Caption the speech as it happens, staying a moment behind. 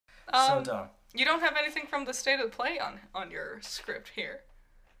So dumb. You don't have anything from the State of Play on your script here.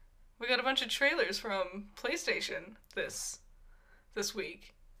 We got a bunch of trailers from PlayStation this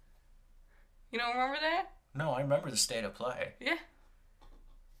week. You don't remember that? No, I remember the State of Play. Yeah.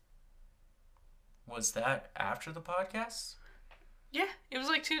 Was that after the podcast? Yeah, it was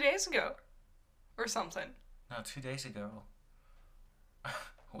like 2 days ago. Or something. No, 2 days ago.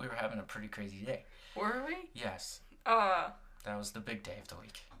 We were having a pretty crazy day. Were we? Yes. That was the big day of the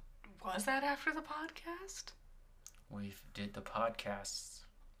week. Was that after the podcast? We did the podcasts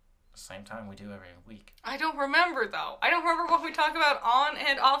the same time we do every week. I don't remember, though. I don't remember what we talk about on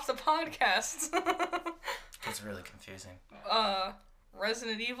and off the podcasts. It's really confusing.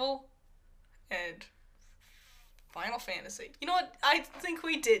 Resident Evil and Final Fantasy. You know what? I think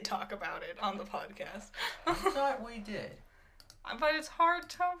we did talk about it on the podcast. I thought we did. But it's hard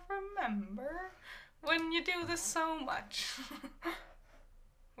to remember when you do this so much.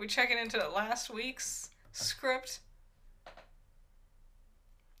 We checking into last week's script.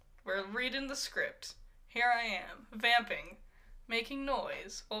 We're reading the script. Here I am, vamping, making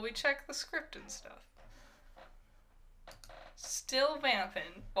noise while we check the script and stuff. Still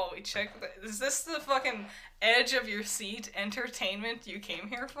vamping while we check Is this the fucking edge of your seat entertainment you came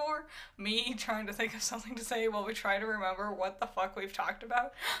here for? Me trying to think of something to say while we try to remember what the fuck we've talked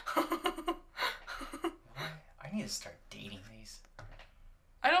about? I need to start dating these.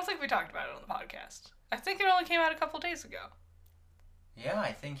 I don't think we talked about it on the podcast. I think it only came out a couple days ago. Yeah,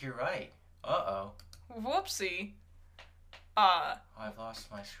 I think you're right. Uh-oh. Whoopsie. I've lost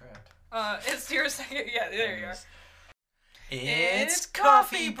my script. It's your second... Yeah, there you are. It's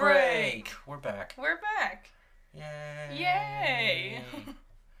coffee break! We're back. We're back. Yay! Yay!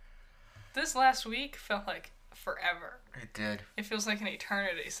 This last week felt like forever. It did. It feels like an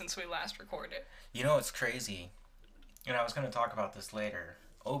eternity since we last recorded. You know what's crazy? And I was going to talk about this later.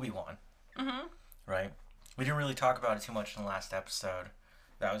 Obi-Wan. Mm-hmm. Right? We didn't really talk about it too much in the last episode.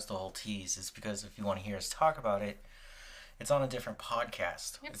 That was the whole tease. Is because if you want to hear us talk about it, it's on a different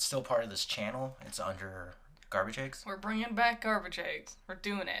podcast. Yep. It's still part of this channel. It's under Garbage Eggs. We're bringing back Garbage Eggs. We're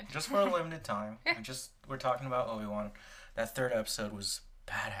doing it. Just for a limited time. Yeah. We're talking about Obi-Wan. That third episode was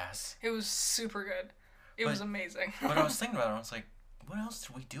badass. It was super good. It was amazing. But I was thinking about it. I was like, what else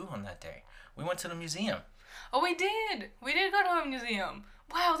did we do on that day? We went to the museum. Oh, we did. We did go to a museum.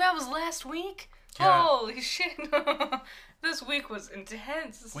 Wow, that was last week? Yeah. Holy shit. This week was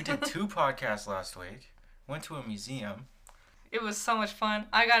intense. We did 2 podcasts last week. Went to a museum. It was so much fun.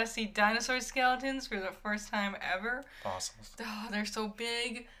 I got to see dinosaur skeletons for the first time ever. Fossils. Oh, they're so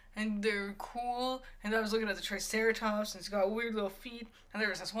big and they're cool. And I was looking at the Triceratops and it's got weird little feet. And there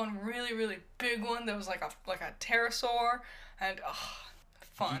was this one really, really big one that was like a pterosaur. And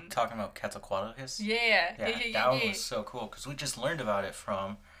fun. You talking about Quetzalcoatlus? Yeah. That one was so cool because we just learned about it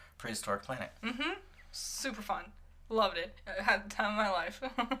from Prehistoric Planet. Mm-hmm. Super fun. Loved it. I had the time of my life.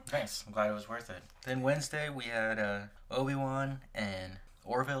 Nice. I'm glad it was worth it. Then Wednesday we had Obi-Wan and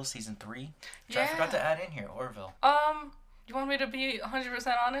Orville season 3. Which I forgot to add in here. Orville. You want me to be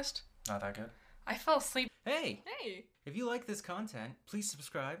 100% honest? Not that good. I fell asleep. Hey! Hey! If you like this content, please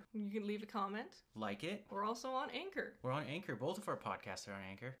subscribe. You can leave a comment. Like it. We're also on Anchor. We're on Anchor. Both of our podcasts are on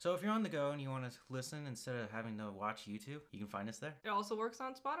Anchor. So if you're on the go and you want to listen instead of having to watch YouTube, you can find us there. It also works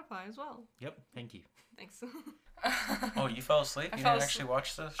on Spotify as well. Yep. Thank you. Thanks. Oh, you fell asleep? You didn't actually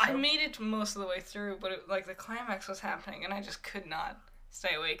watch the show? I made it most of the way through, but the climax was happening and I just could not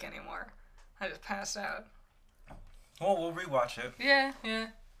stay awake anymore. I just passed out. Well, we'll rewatch it. Yeah.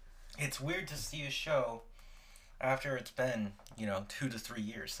 It's weird to see a show after it's been, 2 to 3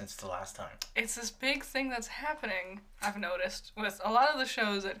 years since the last time. It's this big thing that's happening, I've noticed, with a lot of the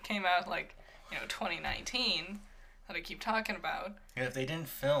shows that came out, 2019, that I keep talking about. And if they didn't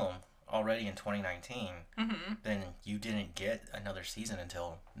film already in 2019, mm-hmm. then you didn't get another season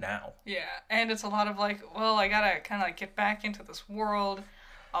until now. Yeah, and it's a lot of I gotta kind of get back into this world.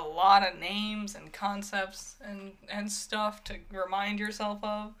 A lot of names and concepts and stuff to remind yourself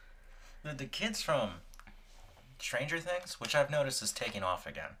of. The kids from Stranger Things, which I've noticed is taking off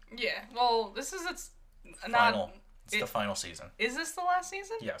again. Yeah, well, this is its final. It's the final season. Is this the last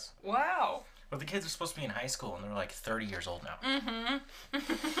season? Yes. Wow. But the kids are supposed to be in high school, and they're 30 years old now. Mm-hmm.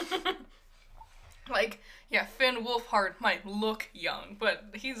 Finn Wolfhard might look young, but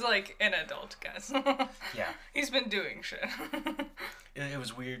he's an adult, guys. Yeah. He's been doing shit. It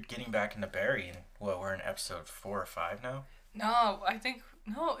was weird getting back into Barry, and we're in episode 4 or 5 now? No, I think...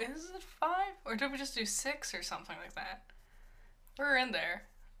 No, is it 5? Or did we just do 6 or something like that? We're in there.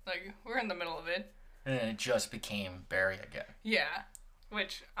 We're in the middle of it. And then it just became Barry again. Yeah.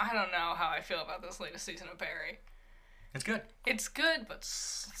 Which, I don't know how I feel about this latest season of Barry. It's good. It's good, but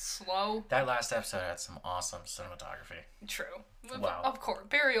slow. That last episode had some awesome cinematography. True. Wow. Of course,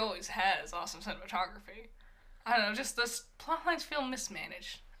 Barry always has awesome cinematography. I don't know, just the plot lines feel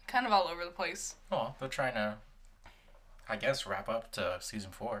mismanaged. Kind of all over the place. Oh, they're trying to, I guess, wrap up to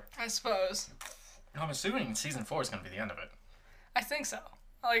season 4. I suppose. I'm assuming season 4 is going to be the end of it. I think so.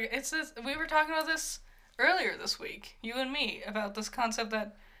 Like, it's this, we were talking about this earlier this week, you and me, about this concept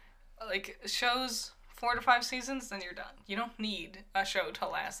that, like, shows 4 to 5 seasons, then you're done. You don't need a show to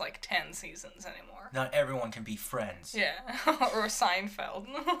last, like, 10 seasons anymore. Not everyone can be Friends. Yeah. Or Seinfeld.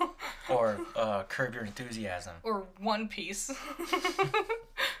 Or Curb Your Enthusiasm. Or One Piece.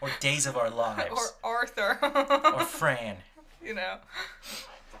 Or Days of Our Lives. Or Arthur. Or Fran. You know,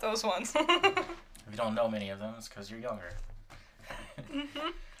 those ones. If you don't know many of them, it's because you're younger.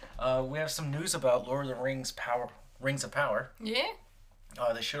 We have some news about Lord of the Rings Rings of Power. Yeah?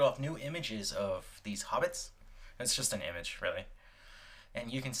 They showed off new images of these hobbits. It's just an image, really.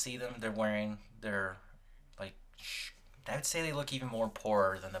 And you can see them. They're wearing their, like, I would say they look even more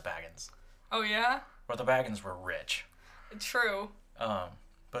poorer than the Baggins. Oh, yeah? Or the Baggins were rich. True.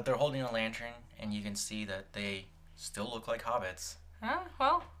 But they're holding a lantern, and you can see that they still look like hobbits. Huh?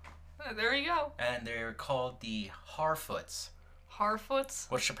 Well, there you go. And they're called the Harfoots. Harfoots?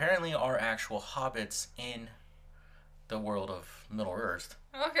 Which apparently are actual hobbits in the world of Middle-earth.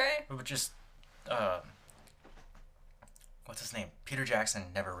 Okay. But just, what's his name? Peter Jackson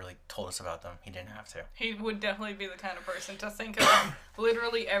never really told us about them. He didn't have to. He would definitely be the kind of person to think of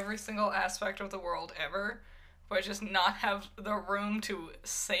literally every single aspect of the world ever, but just not have the room to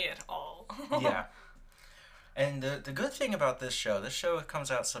say it all. Yeah. And the good thing about this show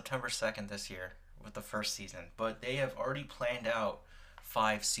comes out September 2nd this year with the first season, but they have already planned out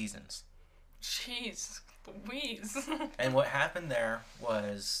 5 seasons. Jeez Louise. And what happened there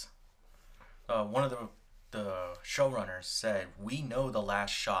was one of the showrunners said, we know the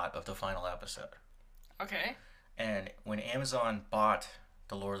last shot of the final episode. Okay. And when Amazon bought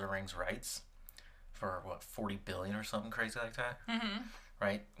the Lord of the Rings rights for, what, $40 billion or something crazy like that? Mm-hmm.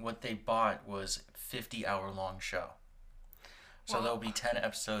 Right? What they bought was 50-hour-long show. So Well, there'll be 10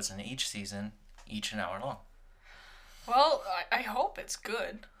 episodes in each season, each an hour long. Well, I hope it's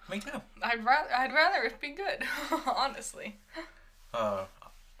good. Me too. I'd rather it be good, honestly.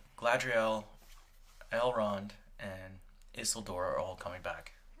 Gladriel, Elrond, and Isildur are all coming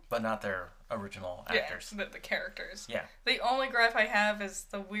back, but not their original actors. Yeah, the characters. Yeah. The only gripe I have is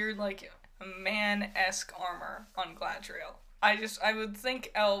the weird, like, man-esque armor on Gladriel. I would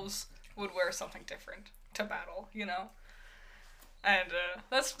think elves would wear something different to battle, you know? And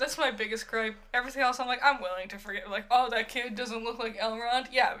that's my biggest gripe. Everything else I'm like, I'm willing to forget. Like, oh, that kid doesn't look like Elrond?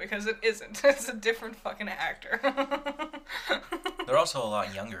 Yeah, because it isn't. It's a different fucking actor. They're also a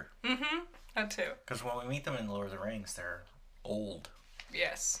lot younger. Mm-hmm. That too. Because when we meet them in Lord of the Rings, they're old.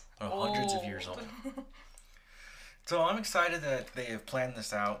 Yes. They're hundreds of years old. So I'm excited that they have planned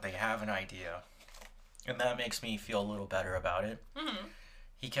this out. They have an idea. And that makes me feel a little better about it. Mm-hmm.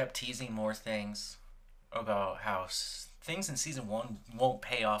 He kept teasing more things about how things in season 1 won't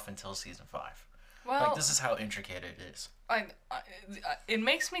pay off until season 5. Well, Like, this is how intricate it is. it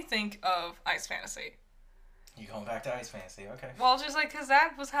makes me think of Ice Fantasy. You going back to Ice Fantasy, okay. Well, just like, because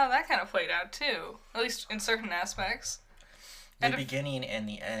that was how that kind of played out, too. At least in certain aspects. The And beginning and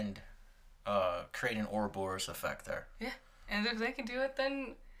the end create an Ouroboros effect there. Yeah, and if they can do it,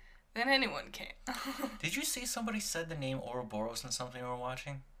 then anyone can. Did you see somebody said the name Ouroboros in something we were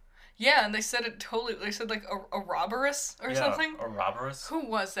watching? Yeah, and they said it totally. They said like a robberus or something. Ouroboros. Who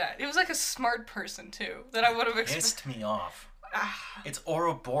was that? It was like a smart person too that I would have expected. Pissed me off. It's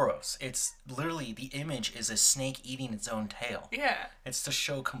Ouroboros. It's literally, the image is a snake eating its own tail. Yeah. It's to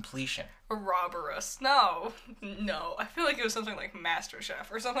show completion. A robberus. No. I feel like it was something like MasterChef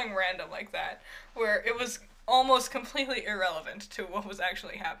or something random like that, where it was almost completely irrelevant to what was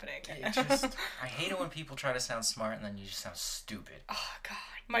actually happening. It just, I hate it when people try to sound smart and then you just sound stupid. Oh god,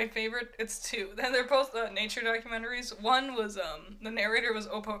 my favorite. It's 2. Then they're both nature documentaries. One was the narrator was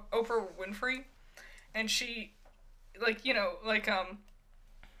Oprah Winfrey, and she, like, you know, like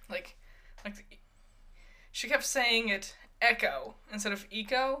she kept saying it echo instead of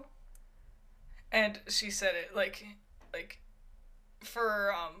eco, and she said it like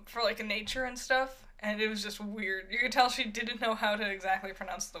for like nature and stuff. And it was just weird. You could tell she didn't know how to exactly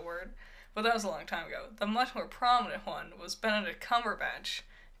pronounce the word. But that was a long time ago. The much more prominent one was Benedict Cumberbatch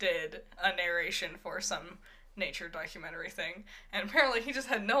did a narration for some nature documentary thing. And apparently he just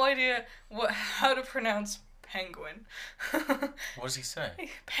had no idea how to pronounce penguin. What does he say?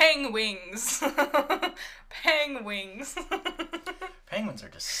 Penguins. Penguins. Penguins are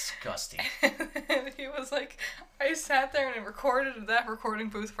disgusting. And he was like, I sat there and I recorded in that recording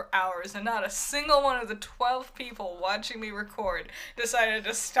booth for hours, and not a single one of the 12 people watching me record decided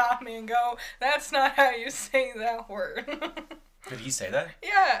to stop me and go, that's not how you say that word. Did he say that?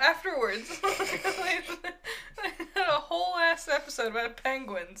 Yeah, afterwards. They had a whole ass episode about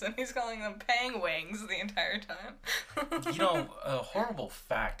penguins, and he's calling them pangwings the entire time. You know, a horrible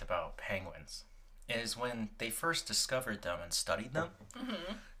fact about penguins is when they first discovered them and studied them,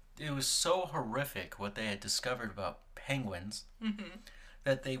 it was so horrific what they had discovered about penguins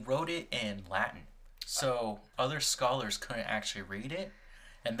that they wrote it in Latin. So other scholars couldn't actually read it,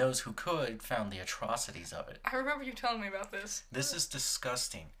 and those who could found the atrocities of it. I remember you telling me about this. This is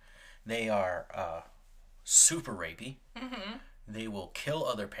disgusting. They are super rapey. They will kill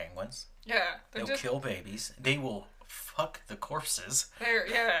other penguins. Yeah. They'll kill babies. They will fuck the corpses.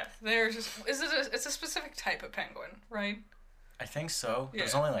 They're just... It's a specific type of penguin, right? I think so. Yeah.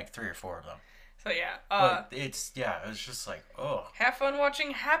 There's only like 3 or 4 of them. So yeah. But it was just like, oh. Have fun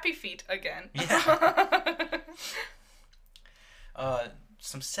watching Happy Feet again. Yeah.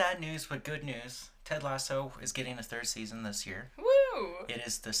 Some sad news, but good news. Ted Lasso is getting a 3rd season this year. Woo! It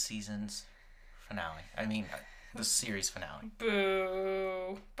is the season's finale. I mean, the series finale.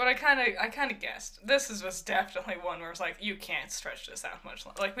 Boo. But I kind of guessed. This was definitely one where it's like, you can't stretch this out much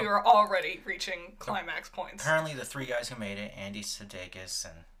longer. Like, we were already reaching climax points. Apparently, the 3 guys who made it, Andy Sudeikis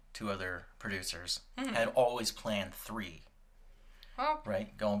and 2 other producers, had always planned 3. Well,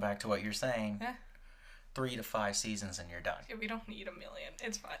 right? Going back to what you're saying. Yeah. 3 to 5 seasons and you're done. Yeah, we don't need a million.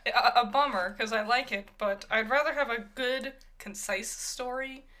 It's fine. A bummer, because I like it, but I'd rather have a good, concise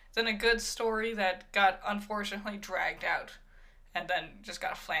story than a good story that got, unfortunately, dragged out and then just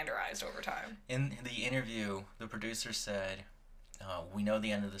got flanderized over time. In the interview, the producer said, we know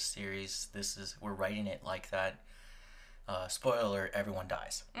the end of the series. We're writing it like that. Spoiler alert, everyone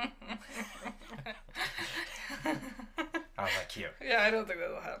dies. I was like, cute. Yeah, I don't think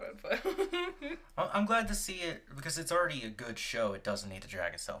that'll happen, but... I'm glad to see it, because it's already a good show. It doesn't need to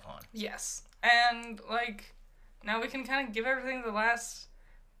drag itself on. Yes. And, like, now we can kind of give everything the last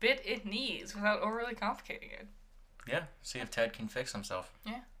bit it needs without overly complicating it. Yeah, see if Ted can fix himself.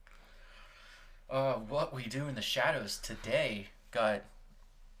 Yeah. What we do in the shadows today got...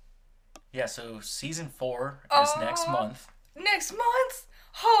 Yeah, so season 4 is next month. Next month?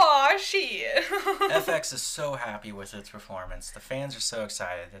 Aw, shit. FX is so happy with its performance. The fans are so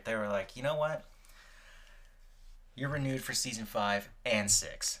excited that they were like, you know what? You're renewed for season 5 and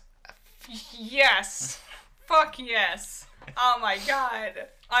 6. Yes. Fuck yes. Oh my god.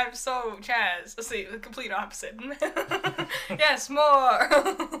 I'm so jazzed. See, the complete opposite. Yes, more.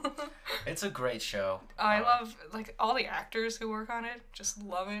 It's a great show. I love, like, all the actors who work on it. Just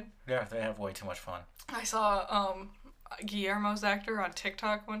love it. Yeah, they have way too much fun. I saw Guillermo's actor on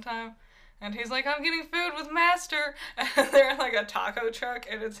TikTok one time, and he's like, I'm getting food with Master, and they're in like a taco truck,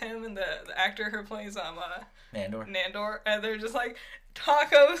 and it's him and the actor who plays Nandor, and they're just like,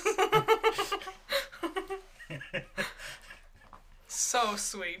 tacos. So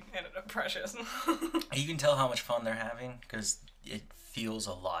sweet and precious. You can tell how much fun they're having because it feels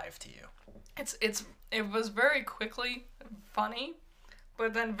alive to you. It was very quickly funny,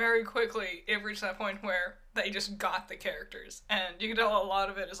 but then very quickly it reached that point where they just got the characters, and you can tell a lot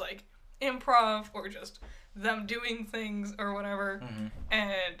of it is like improv or just them doing things or whatever,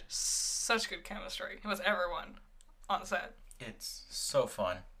 and such good chemistry with everyone on set. It's so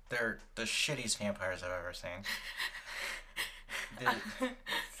fun. They're the shittiest vampires I've ever seen.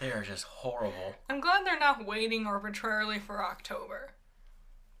 They are just horrible. I'm glad they're not waiting arbitrarily for October.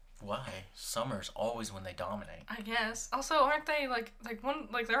 Why? Summer's always when they dominate. I guess. Also, aren't they like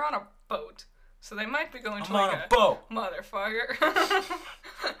they're on a boat, so they might be going to like a boat, motherfucker.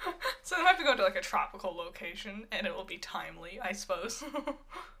 So they might be going to like a tropical location, and it will be timely, I suppose.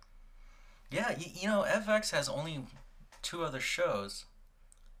 Yeah, you know, FX has only 2 other shows.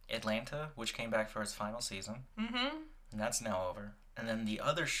 Atlanta, which came back for its final season. And that's now over. And then the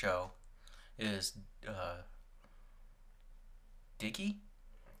other show is Dickie?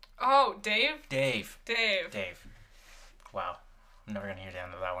 Oh, Dave? Dave. Dave. Wow. I'm never going to hear the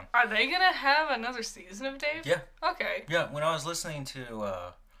end of that one. Are they going to have another season of Dave? Yeah. Okay. Yeah, when I was listening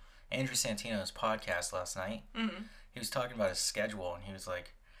to Andrew Santino's podcast last night, he was talking about his schedule, and he was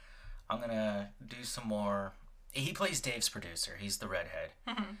like, I'm going to do some more... He plays Dave's producer. He's the redhead.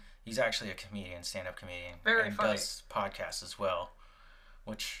 He's actually a comedian, stand-up comedian. Very and funny. Does podcasts as well,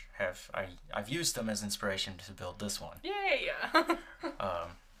 which I've used them as inspiration to build this one. Yeah.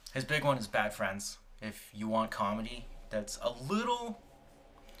 His big one is Bad Friends. If you want comedy, that's a little...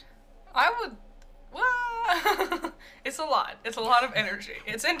 I would... Well, It's a lot. It's a lot of energy.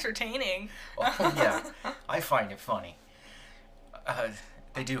 It's entertaining. Oh, yeah. I find it funny.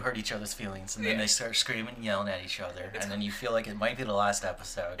 They do hurt each other's feelings, and then they start screaming and yelling at each other, and then you feel like it might be the last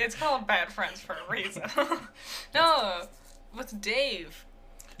episode. It's called Bad Friends for a reason. No, with Dave.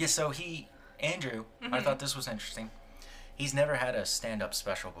 Yeah, so Andrew, I thought this was interesting. He's never had a stand-up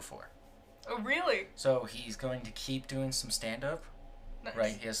special before. Oh, really? So he's going to keep doing some stand-up, Nice.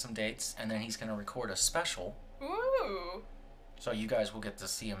 right? He has some dates, and then he's going to record a special. Ooh. So you guys will get to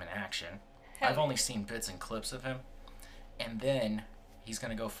see him in action. Hell I've only seen bits and clips of him. And then he's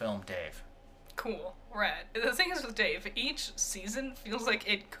going to go film Dave. Cool. Rad. The thing is with Dave, each season feels like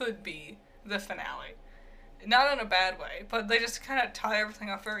it could be the finale. Not in a bad way, but they just kind of tie everything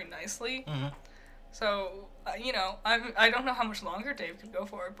up very nicely. Mm-hmm. So, I don't know how much longer Dave could go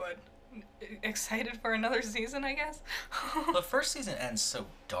for, but excited for another season, I guess. The first season ends so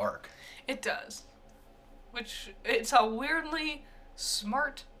dark. It does. Which, it's a weirdly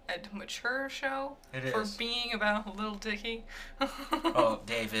smart and mature show It for is. being about Little Dicky. Oh,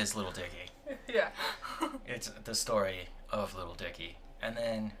 Dave is Little Dicky. Yeah. It's the story of Little Dicky. And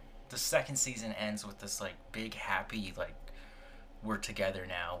then the second season ends with this, like, big, happy, like, we're together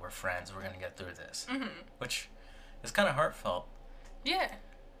now, we're friends, we're gonna get through this. Mm-hmm. Which is kind of heartfelt. Yeah.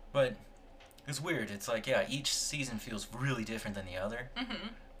 But it's weird. It's like, yeah, each season feels really different than the other. Mm-hmm.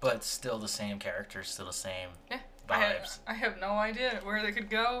 But still the same characters, still the same Yeah. vibes. I have no idea where they could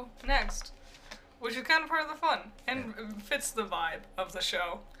go next. Which is kind of part of the fun. And fits the vibe of the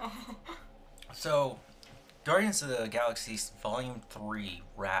show. So, Guardians of the Galaxy Volume 3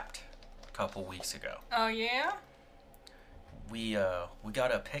 wrapped a couple weeks ago. Oh, yeah? We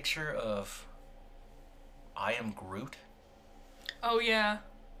got a picture of I Am Groot. Oh, yeah.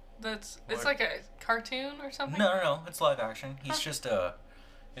 It's What? like a cartoon or something? No, it's live action. He's just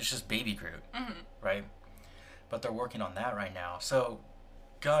it's just Baby Groot, right? But they're working on that right now. So,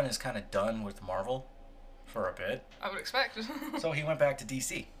 Gunn is kind of done with Marvel for a bit. I would expect. So he went back to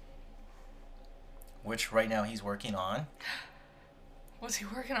DC, which right now he's working on What's he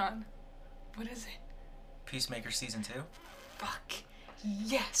working on? What is it? Peacemaker Season 2. Fuck.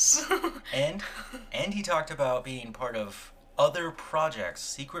 Yes. And he talked about being part of other projects,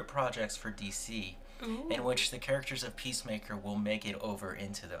 secret projects for DC, Ooh. in which the characters of Peacemaker will make it over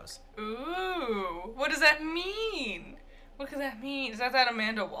into those. Ooh. What does that mean? What could that mean? Is that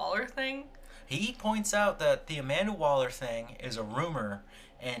Amanda Waller thing? He points out that the Amanda Waller thing is a rumor,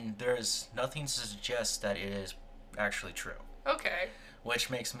 and there's nothing to suggest that it is actually true. Okay. Which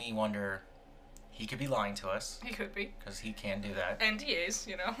makes me wonder, he could be lying to us, He could be. because he can do that. NDAs,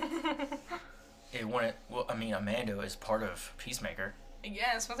 you know. It wouldn't, well, I mean, Amanda is part of Peacemaker.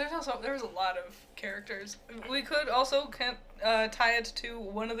 Yes, but there's a lot of characters. We could also tie it to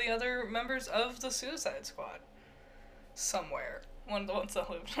one of the other members of the Suicide Squad. Somewhere. One of the ones that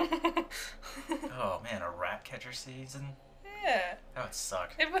lived. Oh man, a rat catcher season? Yeah. That would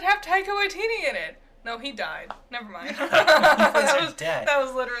suck. It would have Taika Waititi in it. No, he died. Never mind. He plays her dad. That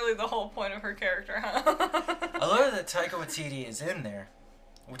was literally the whole point of her character, huh? I love that Taika Waititi is in there.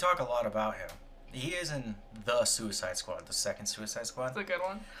 We talk a lot about him. He is in the Suicide Squad, the second Suicide Squad. It's a good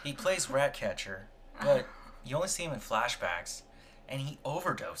one. He plays Ratcatcher, but you only see him in flashbacks, and he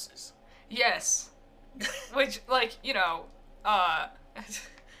overdoses. Yes. Which, like, you know,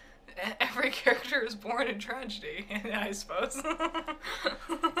 every character is born in tragedy, I suppose.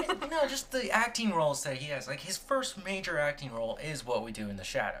 No, just the acting roles that he has. Like, his first major acting role is What We Do in the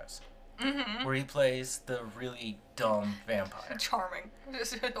Shadows, where he plays the really dumb vampire. Charming.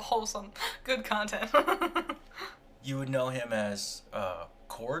 Just wholesome. Good content. You would know him as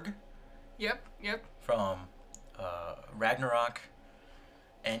Korg Yep. from Ragnarok,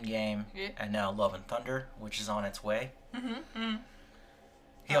 Endgame, Yeah. and now Love and Thunder, which is on its way. Mm-hmm.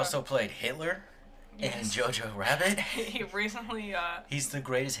 He also played Hitler in Yes. Jojo Rabbit. He recently, He's the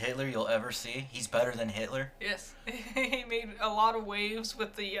greatest Hitler you'll ever see. He's better than Hitler. yes, he made a lot of waves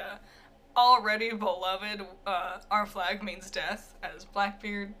with the already beloved Our Flag Means Death as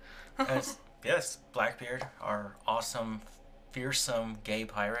Blackbeard. Yes, Blackbeard, our awesome, fearsome gay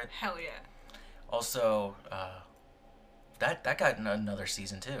pirate. Hell yeah. Also, that got another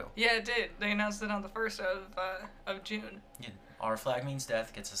season too. Yeah, it did. They announced it on the 1st of June. Yeah, Our Flag Means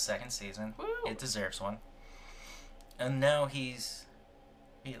Death gets a second season. Woo. It deserves one. And now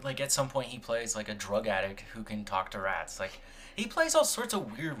like at some point he plays like a drug addict who can talk to rats. Like he plays all sorts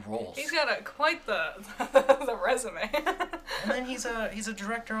of weird roles. He's got quite the the resume. And then he's a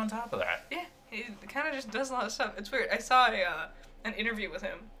director on top of that. Yeah, he kind of just does a lot of stuff. It's weird. I saw an interview with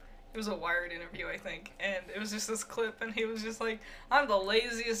him, It was a Wired interview, I think, and it was just this clip, and he was just like, "I'm the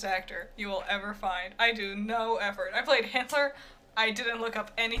laziest actor you will ever find. I do no effort. I played Hitler. I didn't look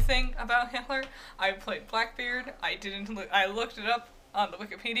up anything about Hitler. I played Blackbeard. I looked it up on the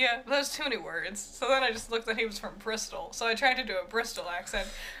Wikipedia. But there's too many words. So then I just looked that he was from Bristol. So I tried to do a Bristol accent,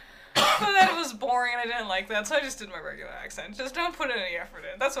 but then it was boring, and I didn't like that. So I just did my regular accent. Just don't put any effort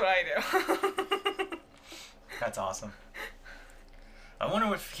in. That's what I do." That's awesome. I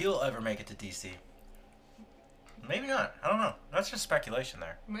wonder if he'll ever make it to DC. Maybe not. I don't know. That's just speculation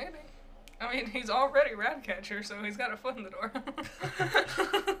there. Maybe. I mean, he's already Ratcatcher, so he's got a foot in the door.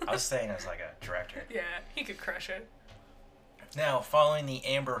 I was saying as like a director. Yeah, he could crush it. Now, following the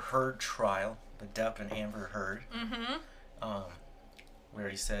Amber Heard trial, the Depp and Amber Heard, we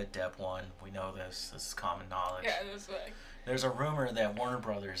already said Depp won. We know this. This is common knowledge. Yeah, this way. There's a rumor that Warner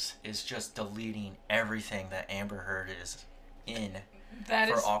Brothers is just deleting everything that Amber Heard is in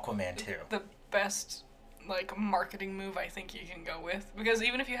for Aquaman 2. The best marketing move I think you can go with, because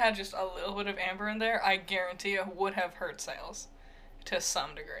even if you had just a little bit of Amber in there, I guarantee it would have hurt sales to some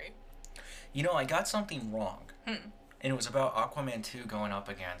degree. You know, I got something wrong. And it was about Aquaman 2 going up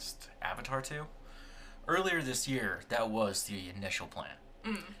against Avatar 2. Earlier this year, that was the initial plan.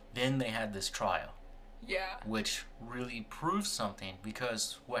 Then they had this trial. Yeah. Which really proves something,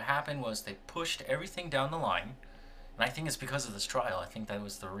 because what happened was they pushed everything down the line, and I think it's because of this trial. I think that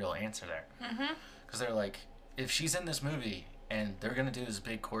was the real answer there. Because they're like, if she's in this movie and they're going to do this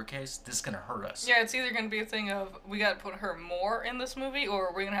big court case, this is going to hurt us. Yeah, it's either going to be a thing of, we got to put her more in this movie,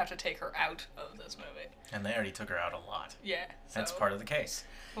 or we're going to have to take her out of this movie. And they already took her out a lot. Yeah. So. That's part of the case.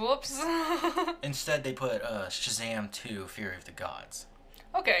 Whoops. Instead, they put Shazam 2, Fury of the Gods.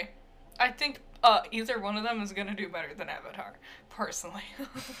 Okay. I think either one of them is going to do better than Avatar, personally.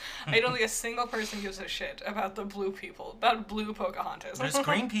 I don't think a single person gives a shit about the blue people, about blue Pocahontas. There's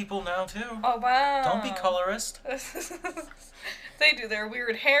green people now, too. Oh, wow. Don't be colorist. They do their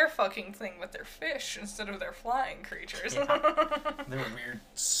weird hair fucking thing with their fish instead of their flying creatures. Yeah. Their weird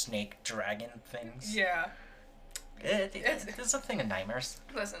snake dragon things. Yeah. It's a thing of nightmares.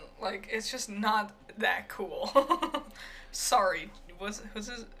 Listen, it's just not that cool. Sorry. Was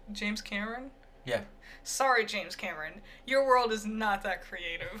this James Cameron? Yeah. Sorry, James Cameron. Your world is not that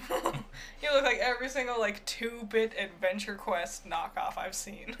creative. You look like every single 2-bit Adventure Quest knockoff I've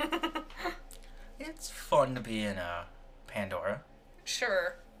seen. It's fun to be in Pandora.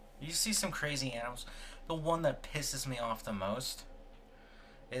 Sure. You see some crazy animals. The one that pisses me off the most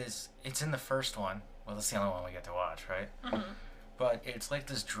is, it's in the first one. Well, that's the only one we get to watch, right? But it's like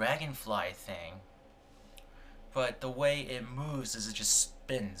this dragonfly thing. But the way it moves is it just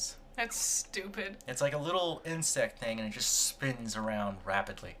spins. That's stupid. It's like a little insect thing, and it just spins around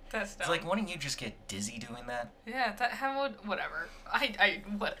rapidly. That's dumb. It's like, wouldn't you just get dizzy doing that? Yeah, whatever.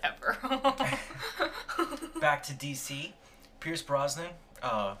 Whatever. Back to DC. Pierce Brosnan,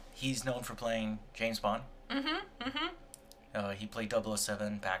 he's known for playing James Bond. He played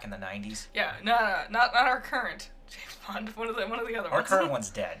 007 back in the 90s. Yeah, not our current James Bond. One of the other ones. Our current one's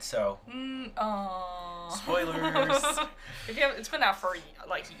dead, so. Spoilers. It's been out for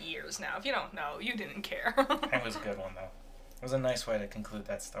years now. If you don't know, you didn't care. It was a good one, though. It was a nice way to conclude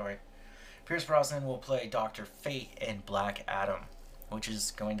that story. Pierce Brosnan will play Dr. Fate in Black Adam, which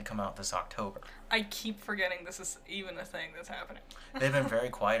is going to come out this October. I keep forgetting this is even a thing that's happening. They've been very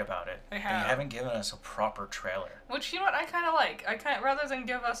quiet about it. They have. They haven't given us a proper trailer. Which, you know what, I kind of like. Rather than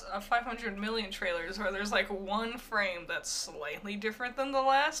give us a 500 million trailers where there's one frame that's slightly different than the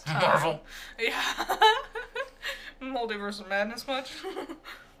last time. Marvel. Yeah. Multiverse of Madness much?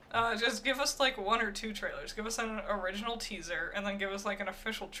 Just give us 1 or 2 trailers. Give us an original teaser, and then give us an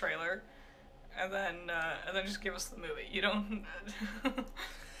official trailer, and then just give us the movie. You don't.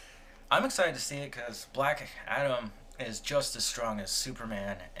 I'm excited to see it because Black Adam is just as strong as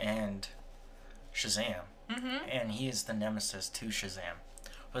Superman and Shazam, and he is the nemesis to Shazam.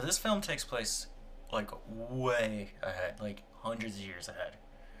 But this film takes place way ahead, hundreds of years ahead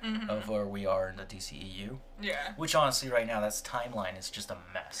of where we are in the DCEU. Yeah. Which honestly, right now, that timeline is just a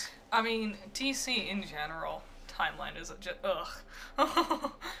mess. I mean, DC in general, timeline is just ugh.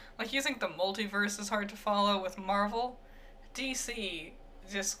 You think the multiverse is hard to follow with Marvel? DC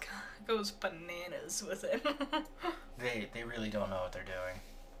just goes bananas with it. They really don't know what they're doing.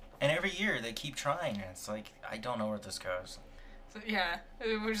 And every year they keep trying, and it's I don't know where this goes. So, yeah,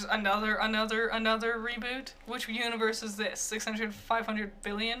 it was another reboot. Which universe is this? 600, 500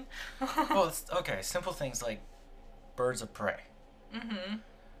 billion? Well, it's, okay, simple things like Birds of Prey.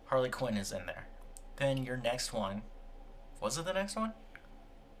 Harley Quinn is in there. Then your next one, was it the next one?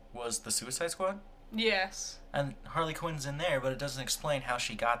 Was the Suicide Squad? Yes. And Harley Quinn's in there, but it doesn't explain how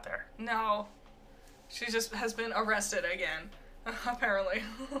she got there. No. She just has been arrested again. Apparently.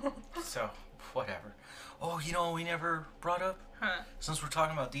 So, whatever. Oh, you know what we never brought up? Huh. Since we're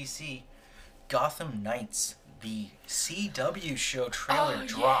talking about DC, Gotham Knights, the CW show trailer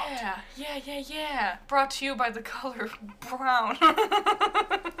dropped. Yeah. Brought to you by the color brown.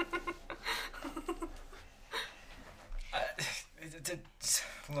 It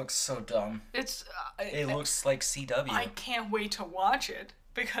looks so dumb. It looks like CW. I can't wait to watch it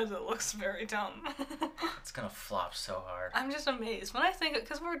because it looks very dumb. It's gonna flop so hard. I'm just amazed when I think,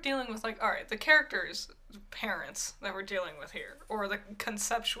 because we're dealing with like, all right, the characters' parents that we're dealing with here, or the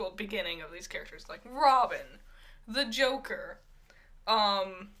conceptual beginning of these characters, like Robin, the Joker,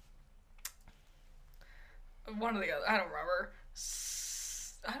 one of the other, I don't remember.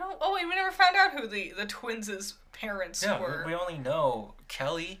 Oh wait, we never found out who the twins' parents were. We only know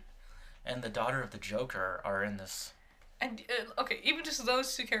Kelly and the daughter of the Joker are in this. And, okay, even just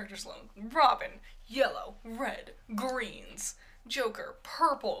those two characters alone. Robin, yellow, red, greens. Joker,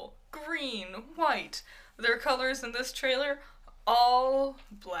 purple, green, white. Their colors in this trailer, all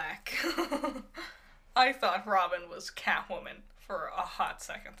black. I thought Robin was Catwoman for a hot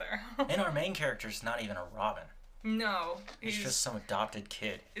second there. And our main character's not even a Robin. No. He's just some adopted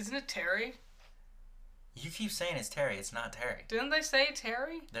kid. Isn't it Terry? You keep saying it's Terry. It's not Terry. Didn't they say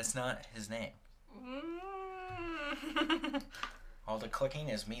Terry? That's not his name. All the clicking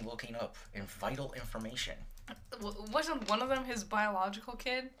is me looking up vital information. Wasn't one of them his biological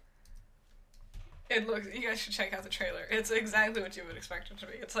kid? It looks. You guys should check out the trailer. It's exactly what you would expect it to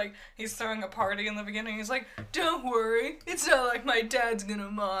be. It's like he's throwing a party in the beginning. He's like, "Don't worry, it's not like my dad's gonna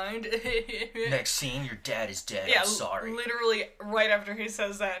mind." Next scene, your dad is dead. Yeah, I'm sorry. Literally right after he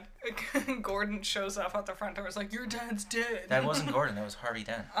says that, Gordon shows up at the front door. It's like, "Your dad's dead." That wasn't Gordon. That was Harvey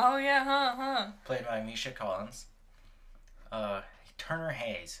Dent. Oh yeah, huh? Played by Misha Collins. Turner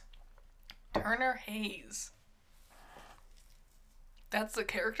Hayes. Turner Hayes. That's the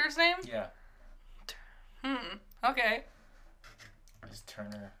character's name? Yeah. Okay. Is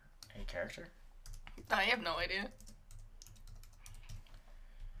Turner a character? I have no idea.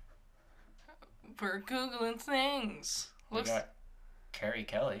 We're Googling things. We got Carrie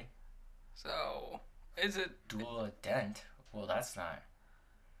Kelly. So, is it... Dula Dent. Well, that's not.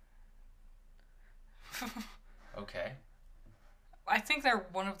 Okay. I think they're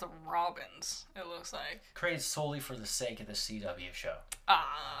one of the Robins, it looks like. Created solely for the sake of the CW show.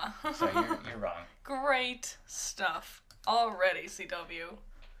 Ah. So you're wrong. Great stuff. Already, CW.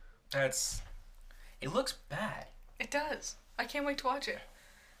 It looks bad. It does. I can't wait to watch it.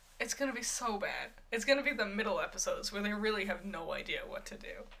 It's gonna be so bad. It's gonna be the middle episodes where they really have no idea what to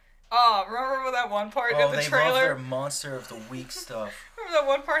do. Oh, remember that one part in the they trailer? love their Monster of the Week stuff. Remember that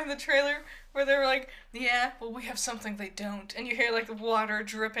one part in the trailer where they were like, yeah, well, we have something they don't. And you hear, like, water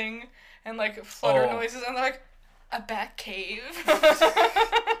dripping and, like, flutter noises. And they're like, a bat cave. I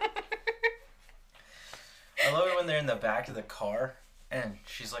love it when they're in the back of the car and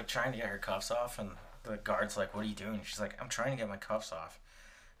she's, like, trying to get her cuffs off. And the guard's like, what are you doing? And she's like, I'm trying to get my cuffs off.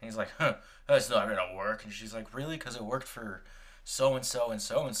 And he's like, that's not going to work. And she's like, really? Because it worked for so-and-so and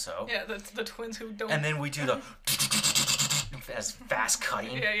so-and-so. Yeah, the twins who don't... And then we do the... as fast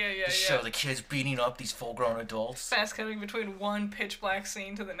cutting. Yeah. To show the kids beating up these full-grown adults. Fast cutting between one pitch black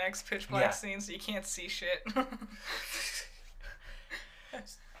scene to the next pitch black scene, so you can't see shit.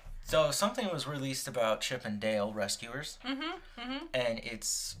 So something was released about Chip and Dale Rescuers. And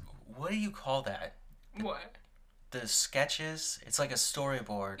it's... What do you call that? What? The sketches. It's like a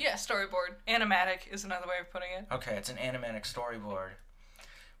storyboard. Yeah, storyboard. Animatic is another way of putting it. Okay, it's an animatic storyboard.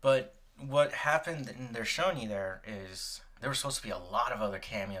 But what happened, and they're showing you there, is there were supposed to be a lot of other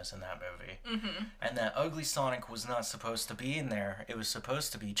cameos in that movie. And that Ugly Sonic was not supposed to be in there. It was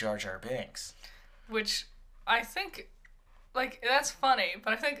supposed to be Jar Jar Binks. Which I think, like, that's funny,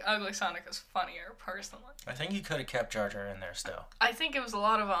 but I think Ugly Sonic is funnier, personally. I think you could have kept Jar Jar in there still. I think it was a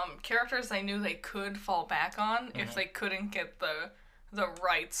lot of characters they knew they could fall back on if they couldn't get the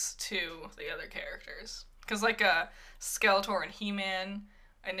rights to the other characters. Because, like, Skeletor and He-Man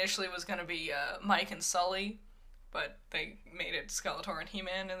initially was going to be Mike and Sully, but they made it Skeletor and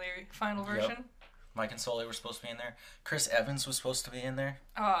He-Man in the final version. Yep. Mike and Sully were supposed to be in there. Chris Evans was supposed to be in there.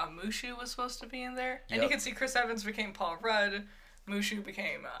 Mushu was supposed to be in there. And you can see Chris Evans became Paul Rudd. Mushu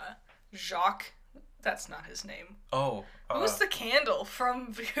became Jacques. That's not his name. Oh. Who's the candle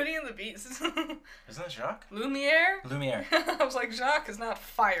from Beauty and the Beast? Isn't it Jacques? Lumiere? Lumiere. I was like, Jacques is not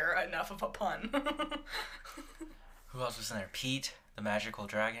fire enough of a pun. Who else was in there? Pete, the magical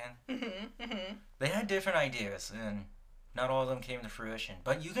dragon. They had different ideas, and Not all of them came to fruition.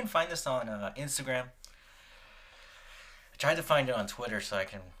 But you can find this on Instagram. I tried to find it on Twitter so I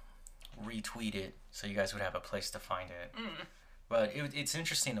can retweet it so you guys would have a place to find it. But it's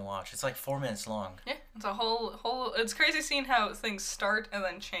interesting to watch. It's like 4 minutes long. Yeah, it's a whole. It's crazy seeing how things start and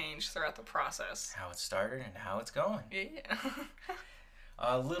then change throughout the process. How it started and how it's going. Yeah.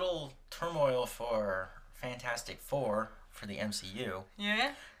 A little turmoil for Fantastic Four for the MCU.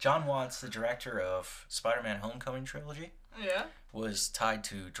 Yeah. John Watts, the director of Spider-Man Homecoming trilogy, Yeah. was tied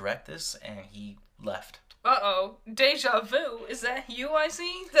to direct this, and he left. Uh-oh. Deja vu. Is that you I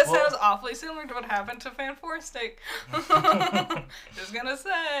see? That Well- sounds awfully similar to what happened to Fan Four Stick. Just gonna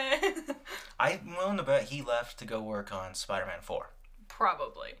say. I'm willing to bet he left to go work on Spider-Man 4.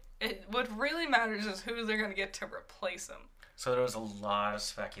 Probably. What really matters is who they're gonna get to replace him. So there was a lot of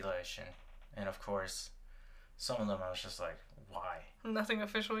speculation. And of course, some of them I was just like, why? Nothing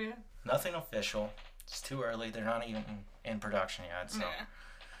official yet? Nothing official. It's too early. They're not even in production yet. So,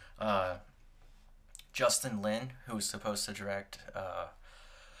 Yeah. Justin Lin, who was supposed to direct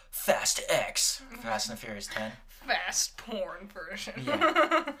Fast X, Fast and the Furious 10, Fast porn version.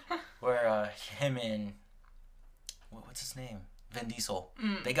 Yeah. where him and what's his name? Vin Diesel.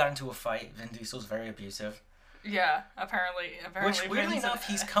 They got into a fight. Vin Diesel's very abusive. Yeah, apparently. Which, weirdly Vin's enough,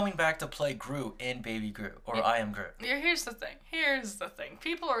 he's coming back to play Groot in Baby Groot, or I Am Groot. Here's the thing.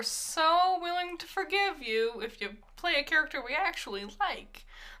 People are so willing to forgive you if you play a character we actually like.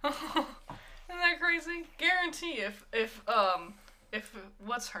 Isn't that crazy? Guarantee if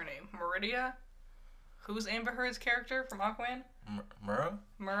what's her name? Meridia? Who's Amber Heard's character from Aquaman? Murrow?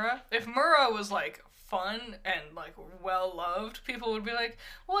 Murrah? If Murrah was like fun and like well loved, people would be like,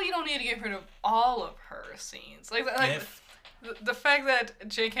 well, you don't need to get rid of all of her scenes. Like the fact that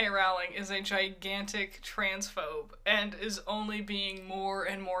J.K. Rowling is a gigantic transphobe and is only being more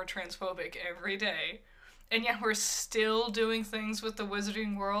and more transphobic every day, and yet we're still doing things with the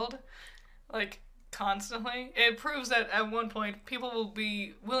wizarding world, like, constantly, it proves that at one point people will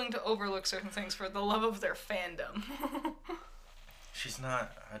be willing to overlook certain things for the love of their fandom. She's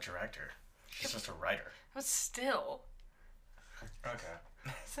not a director. She's just a writer. But still,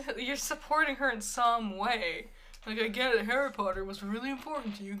 Okay. you're supporting her in some way. Like, I get it, Harry Potter was really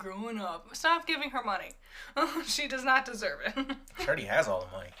important to you growing up. Stop giving her money. She does not deserve it. She already has all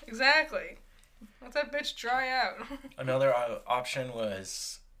the money. Exactly. Let that bitch dry out. Another option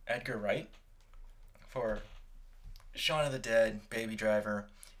was Edgar Wright for Shaun of the Dead, Baby Driver.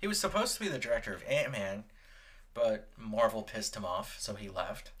 He was supposed to be the director of Ant-Man, but Marvel pissed him off, so he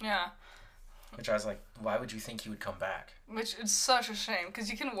left. Yeah. Which I was like, why would you think he would come back? Which is such a shame,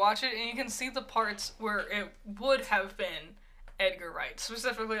 because you can watch it and you can see the parts where it would have been Edgar Wright.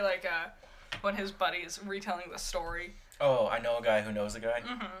 Specifically, like, when his buddy is retelling the story. Oh, I know a guy who knows a guy?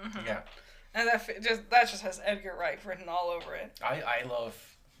 Mm-hmm. Yeah. And that just has Edgar Wright written all over it. I love,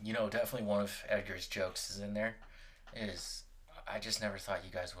 definitely one of Edgar's jokes is in there, is, I just never thought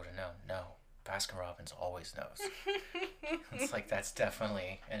you guys would have known. No, Baskin Robbins always knows. It's like, that's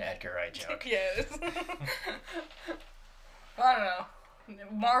definitely an Edgar Wright joke. Yes. I don't know.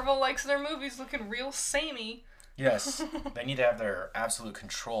 Marvel likes their movies looking real samey. Yes, they need to have their absolute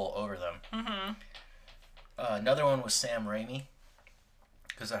control over them. Mm-hmm. Another one was Sam Raimi,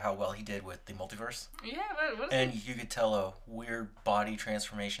 because of how well he did with the multiverse. Yeah, but what is And you could tell a weird body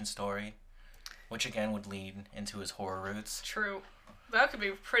transformation story, which again would lead into his horror roots. True. That could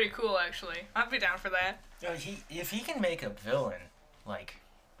be pretty cool, actually. I'd be down for that. If he can make a villain like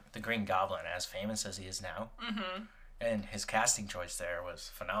the Green Goblin, as famous as he is now, Mm-hmm. and his casting choice there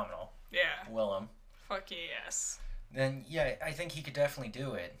was phenomenal, Yeah. Willem, Fuck yes. then yeah, I think he could definitely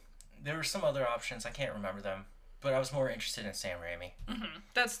do it. There were some other options, I can't remember them, but I was more interested in Sam Raimi. Mm-hmm.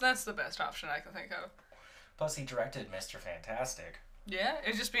 That's the best option I can think of. Plus, he directed Mr. Fantastic. Yeah,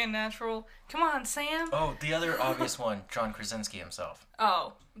 it'd just be a natural. Come on, Sam. Oh, the other obvious one, John Krasinski himself.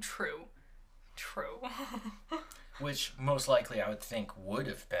 Oh, true. Which most likely I would think would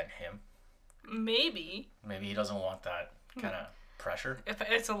have been him. Maybe. Maybe he doesn't want that kind of pressure. If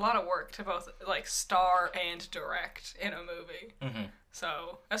it's a lot of work to both like star and direct in a movie. Mm-hmm.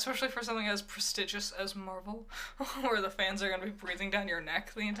 So, especially for something as prestigious as Marvel, where the fans are going to be breathing down your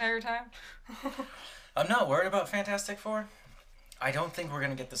neck the entire time. I'm not worried about Fantastic Four. I don't think we're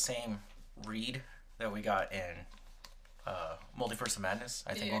going to get the same read that we got in Multiverse of Madness.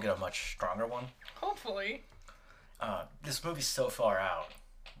 I think we'll get a much stronger one. Hopefully. This movie's so far out.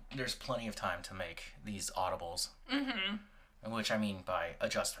 There's plenty of time to make these audibles. Mm-hmm. Which I mean by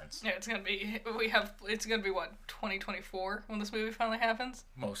adjustments. Yeah, it's gonna be what, 2024 when this movie finally happens?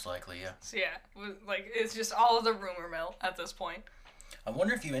 Most likely, yeah. So yeah, like, it's just all of the rumor mill at this point. I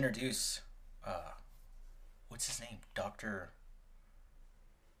wonder if you introduce what's his name? Doctor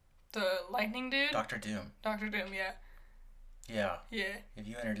The lightning dude? Doctor Doom. Dr. Doom, yeah. Yeah. Yeah. If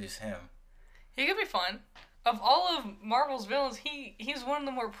you introduce him, He could be fun. Of all of Marvel's villains, he's one of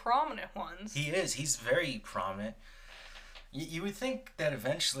the more prominent ones. he is. He's very prominent. You would think that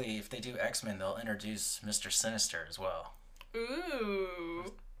eventually, if they do X-Men, they'll introduce Mr. Sinister as well.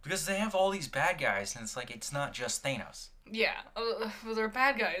 Ooh. Because they have all these bad guys, and it's like, it's not just Thanos. Yeah, well, they're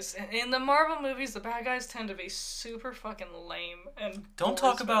bad guys. In the Marvel movies, the bad guys tend to be super fucking lame and Don't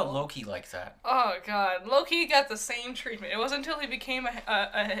talk about blissful. Loki like that. Oh god, Loki got the same treatment. It wasn't until he became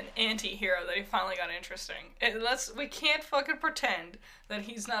an anti-hero that he finally got interesting. We can't fucking pretend that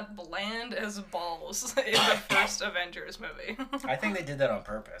he's not bland as balls in the first Avengers movie. I think they did that on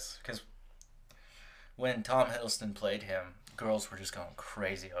purpose, because when Tom Hiddleston played him, girls were just going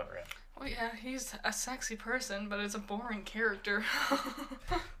crazy over him. Well, yeah, he's a sexy person, but it's a boring character.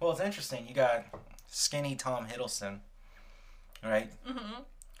 Well, it's interesting. You got skinny Tom Hiddleston, right? Mm-hmm.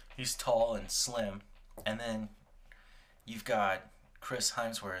 He's tall and slim. And then you've got Chris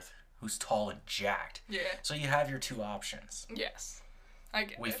Hemsworth, who's tall and jacked. Yeah. So you have your two options. Yes. I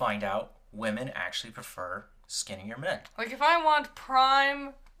get We it. find out women actually prefer skinnier men. Like, if I want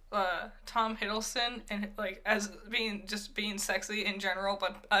prime Tom Hiddleston and like as being sexy in general,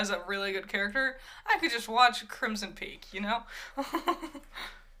 but as a really good character, I could just watch Crimson Peak, you know.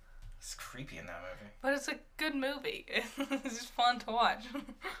 He's creepy in that movie. But it's a good movie. It's just fun to watch.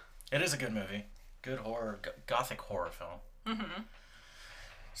 It is a good movie. Good horror, gothic horror film. Mm-hmm.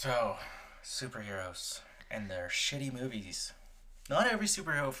 So, superheroes and their shitty movies. Not every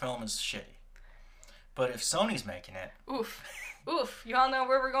superhero film is shitty. But if Sony's making it... Oof. Oof. You all know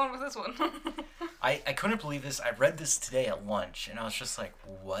where we're going with this one. I couldn't believe this. I read this today at lunch, and I was just like,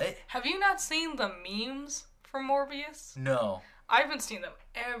 what? Have you not seen the memes for Morbius? No. I've been seeing them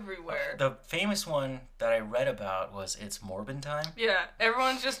everywhere. The famous one that I read about was It's Morbin Time. Yeah,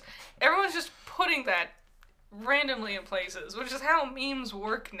 everyone's just putting that randomly in places, which is how memes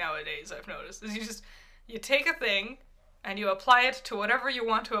work nowadays, I've noticed. Is you take a thing and you apply it to whatever you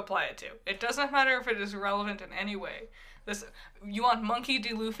want to apply it to. It doesn't matter if it is relevant in any way. You want Monkey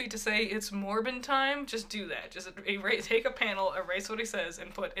D. Luffy to say it's Morbin time? Just do that. Just take a panel, erase what he says,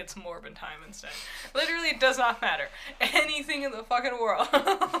 and put it's Morbin time instead. Literally, it does not matter. Anything in the fucking world.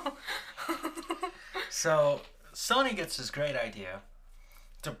 So, Sony gets this great idea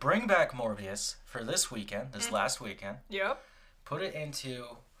to bring back Morbius for this weekend, last weekend. Yep. Put it into...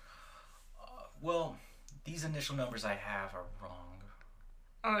 well, these initial numbers I have are wrong.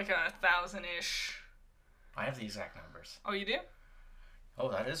 Like 1,000-ish. I have the exact numbers. Oh, you do? Oh,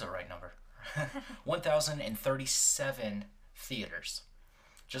 that is a right number. 1,037 theaters.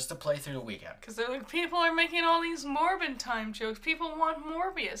 Just to play through the weekend. Because they're like, people are making all these Morbin time jokes. People want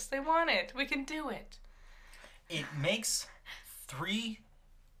Morbius. They want it. We can do it. It makes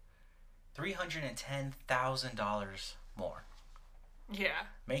 $310,000 more. Yeah.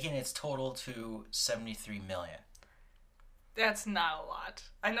 Making its total to $73 million. That's not a lot.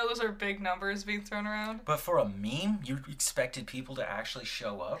 I know those are big numbers being thrown around. But for a meme, you expected people to actually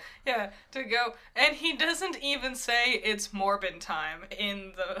show up? Yeah, to go. And he doesn't even say it's Morbin time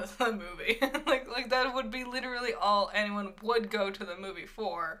in the movie. like that would be literally all anyone would go to the movie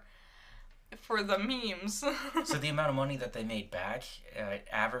for the memes. So the amount of money that they made back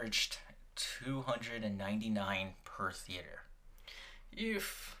averaged $299 per theater.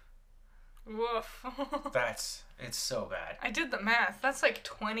 Oof. Woof. It's so bad. I did the math. That's like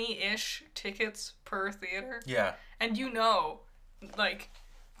 20-ish tickets per theater. Yeah. And like,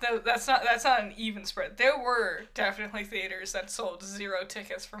 that's not an even spread. There were definitely theaters that sold 0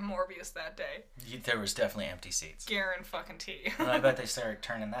 tickets for Morbius that day. There was definitely empty seats. Guarantee. And I bet they started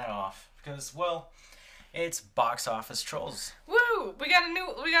turning that off because, well, it's box office trolls. Woo! We got an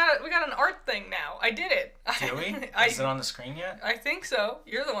art thing now. I did it. Do we? Is it on the screen yet? I think so.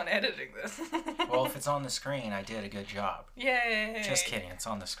 You're the one editing this. Well, if it's on the screen, I did a good job. Yay! Just kidding. It's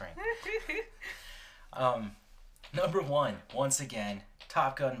on the screen. Number 1, once again,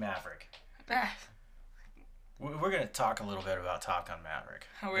 Top Gun Maverick. We're going to talk a little bit about Top Gun Maverick.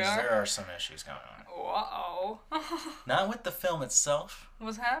 We are? There are some issues going on. Uh-oh. Not with the film itself,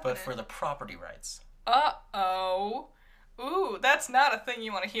 What's happening? but for the property rights. Uh-oh. Ooh, that's not a thing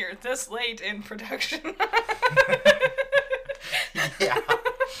you want to hear this late in production. Yeah.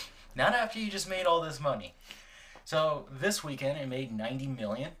 Not after you just made all this money. So this weekend it made $90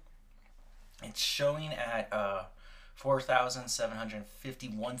 million. It's showing at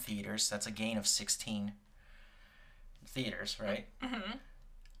 4,751 theaters. That's a gain of 16 theaters, right? Mm-hmm.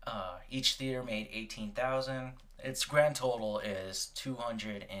 Each theater made 18,000. Its grand total is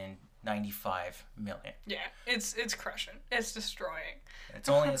 $95 million. Yeah, it's crushing. It's destroying. It's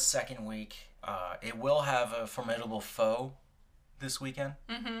only its second week. It will have a formidable foe this weekend.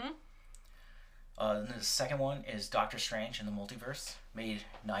 Mm-hmm. The second one is Doctor Strange in the Multiverse. Made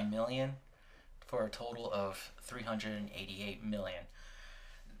 $9 million for a total of $388 million.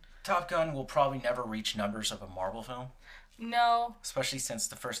 Top Gun will probably never reach numbers of a Marvel film. No. Especially since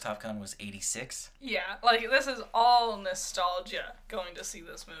the first Top Gun was 86. Yeah, like, this is all nostalgia going to see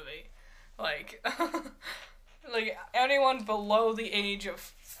this movie. Like, like, anyone below the age of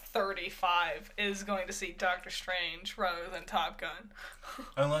 35 is going to see Doctor Strange rather than Top Gun.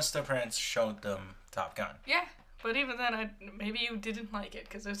 Unless their parents showed them Top Gun. Yeah, but even then, maybe you didn't like it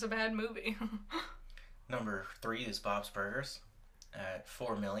because it's a bad movie. Number 3 is Bob's Burgers at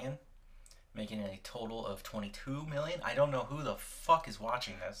 $4 million. Making a total of $22 million. I don't know who the fuck is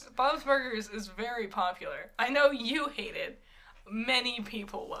watching this. Bob's Burgers is very popular. I know you hate it. Many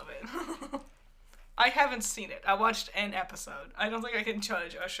people love it. I haven't seen it. I watched an episode. I don't think I can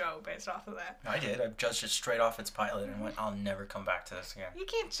judge a show based off of that. I did. I judged it straight off its pilot and went, I'll never come back to this again. You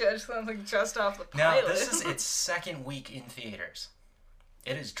can't judge something just off the Now, pilot. this is its second week in theaters.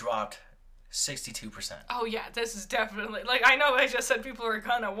 It has dropped 62%. Oh yeah, this is definitely, like, I know I just said people are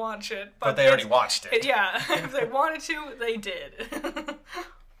gonna watch it, But they already watched it. Yeah, if they wanted to, they did.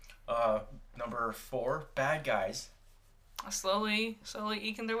 Number 4, Bad Guys. Slowly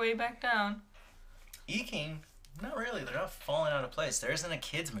eking their way back down. Eking? Not really. They're not falling out of place. There isn't a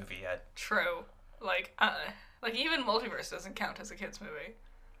kids movie yet. True. Like even Multiverse doesn't count as a kids movie.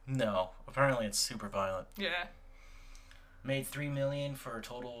 No. Apparently it's super violent. Yeah. Made $3 million for a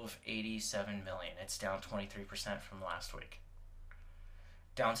total of $87 million. It's down 23% from last week.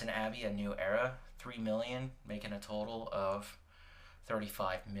 Downton Abbey: A New Era, $3 million, making a total of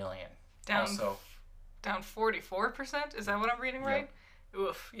 $35 million. Down 44%? Is that what I'm reading right? Yep.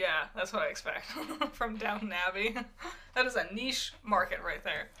 Oof, yeah, that's what I expect from Downton Abbey. That is a niche market right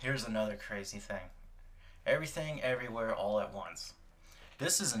there. Here's another crazy thing. Everything, Everywhere, All at Once.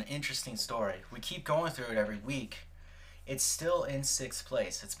 This is an interesting story. We keep going through it every week. It's still in 6th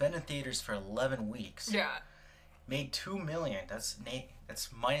place. It's been in theaters for 11 weeks. Yeah. Made $2 million. That's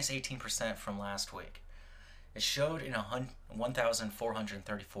minus 18% from last week. It showed in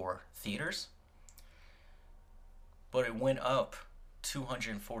 1,434 theaters, but it went up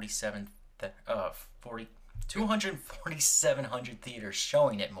 2,700 theaters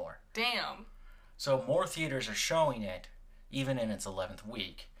showing it more. Damn. So more theaters are showing it, even in its 11th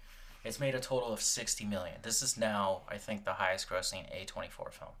week. It's made a total of $60 million. This is now, I think, the highest grossing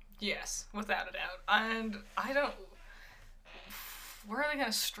A24 film. Yes, without a doubt. And I don't... Where are they going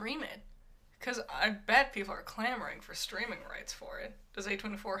to stream it? Because I bet people are clamoring for streaming rights for it. Does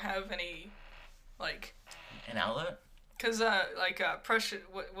A24 have any, like... An outlet? Because, Precious...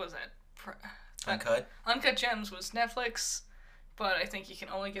 What was that? Uncut? Uncut Gems was Netflix, but I think you can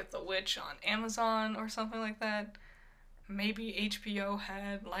only get The Witch on Amazon or something like that. Maybe HBO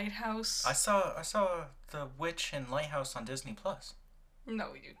had Lighthouse. I saw The Witch and Lighthouse on Disney Plus.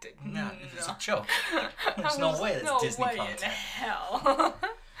 No, you didn't. No, it was a joke. There's no way that's Disney content. In hell.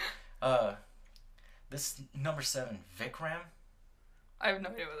 This number 7, Vikram. I have no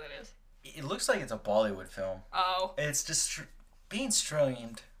idea what that is. It looks like it's a Bollywood film. Oh. It's just being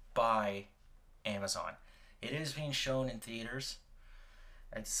streamed by Amazon. It is being shown in theaters.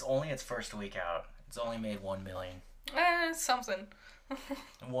 It's only its first week out. It's only made $1 million. Something.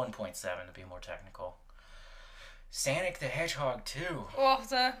 1.7 to be more technical. Sonic the Hedgehog 2. Oh,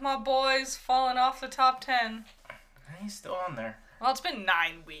 my boy's falling off the top 10. He's still on there. Well, it's been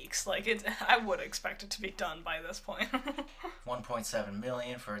 9 weeks. Like, I would expect it to be done by this point. 1.7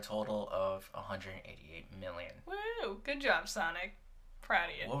 million for a total of 188 million. Woo! Good job, Sonic. Proud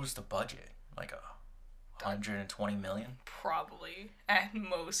of you. What was the budget? Like 120 million? Probably, at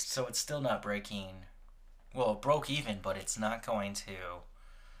most. So it's still not breaking... Well, it broke even, but it's not going to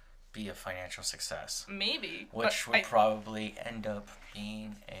be a financial success. Maybe. Which would probably end up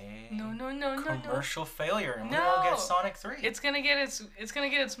being a commercial failure, and we won't get Sonic 3. It's gonna get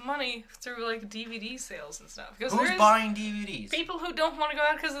its money through like DVD sales and stuff. Who's buying DVDs? People who don't want to go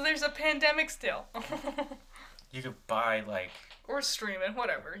out because there's a pandemic still. You could buy or stream it,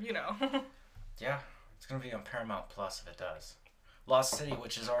 whatever, you know. Yeah, it's gonna be on Paramount Plus if it does. Lost City,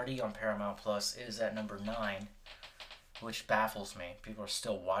 which is already on Paramount Plus, is at number 9, which baffles me. People are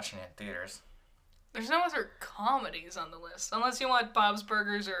still watching it in theaters. There's no other comedies on the list, unless you want Bob's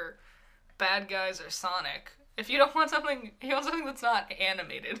Burgers or Bad Guys or Sonic. If you don't want something, you want something that's not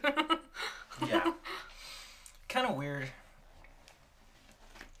animated. Yeah. Kind of weird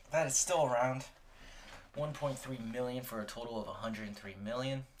that it's still around. 1.3 million for a total of 103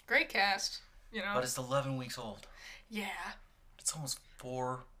 million. Great cast, you know. But it's 11 weeks old. Yeah. It's almost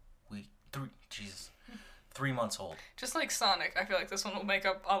 3 months old. Just like Sonic, I feel like this one will make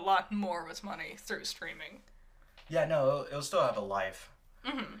up a lot more of its money through streaming. Yeah, no, it'll still have a life.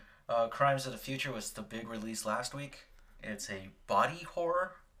 Mm-hmm. Crimes of the Future was the big release last week. It's a body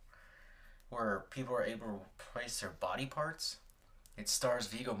horror where people are able to replace their body parts. It stars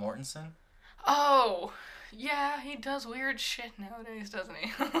Viggo Mortensen. Oh, yeah, he does weird shit nowadays, doesn't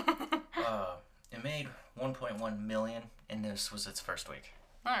he? It made 1.1 million, and this was its first week.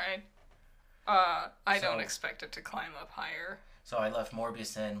 All right. I don't expect it to climb up higher. So I left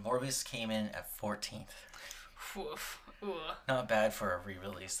Morbius in. Morbius came in at 14th. Woof. Ugh. Not bad for a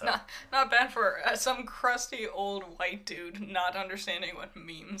re-release, though. Not bad for some crusty old white dude not understanding what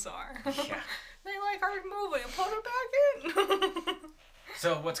memes are. Yeah. They like our movie, put it back in.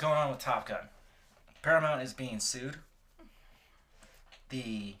 So what's going on with Top Gun? Paramount is being sued.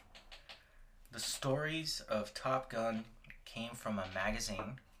 The stories of Top Gun came from a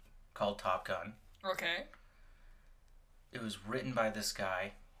magazine called Top Gun. Okay. It was written by this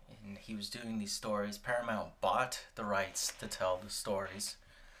guy, and he was doing these stories. Paramount bought the rights to tell the stories,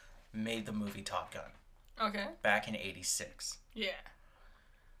 made the movie Top Gun. Okay. Back in 86. Yeah.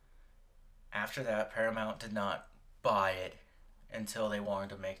 After that, Paramount did not buy it until they wanted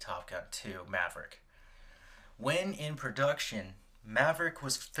to make Top Gun 2, Maverick. When in production, Maverick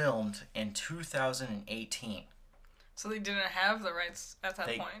was filmed in 2018. So they didn't have the rights at that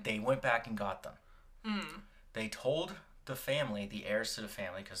point? They went back and got them. Hmm. They told the family, the heirs to the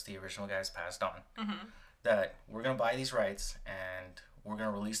family, because the original guys passed on, Mm-hmm. that we're going to buy these rights and we're going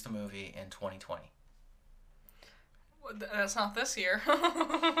to release the movie in 2020. Well, that's not this year.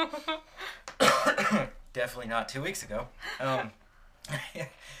 Definitely not 2 weeks ago.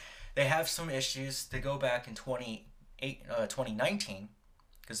 They have some issues. They go back in 2019,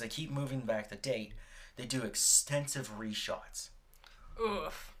 because they keep moving back the date. They do extensive reshots.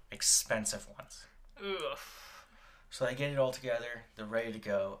 Oof. Expensive ones. Oof. So they get it all together. They're ready to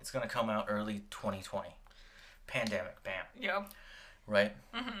go. It's going to come out early 2020. Pandemic, bam. Yep. Right?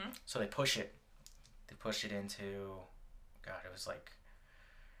 Mm-hmm. So they push it. They push it into, God, it was like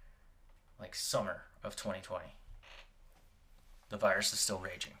summer of 2020. The virus is still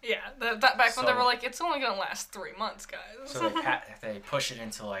raging. Yeah, that back when they were like, it's only going to last 3 months, guys. So they push it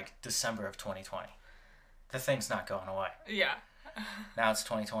into like December of 2020. The thing's not going away. Yeah. Now it's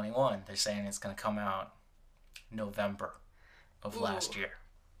 2021. They're saying it's going to come out November of last year.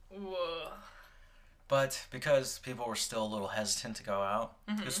 Whoa. But because people were still a little hesitant to go out,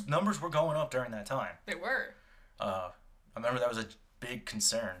 because numbers were going up during that time. They were. I remember that was a big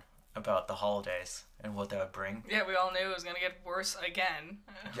concern about the holidays and what that would bring. Yeah, we all knew it was going to get worse again.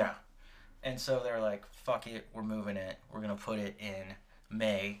 Yeah. And so they're like, fuck it, we're moving it. We're going to put it in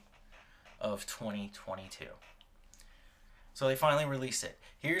May of 2022. So they finally released it.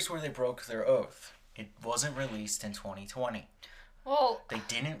 Here's where they broke their oath. It wasn't released in 2020. Well, They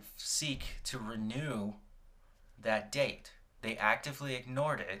didn't seek to renew that date. They actively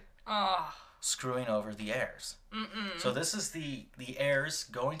ignored it, screwing over the heirs. So this is the heirs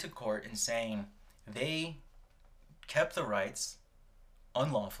going to court and saying they kept the rights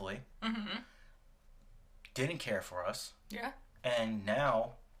unlawfully, didn't care for us, yeah. and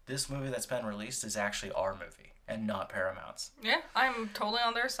now this movie that's been released is actually our movie and not Paramount's. Yeah, I'm totally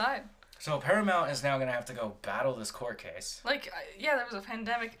on their side. So Paramount is now going to have to go battle this court case. Like, yeah, there was a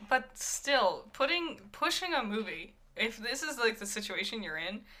pandemic, but still, pushing a movie, if this is like the situation you're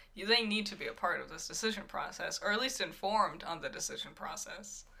in, they need to be a part of this decision process, or at least informed on the decision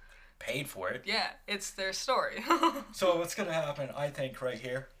process. Paid for it. Yeah, it's their story. So what's going to happen, I think, right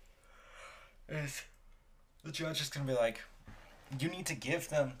here, is the judge is going to be like, you need to give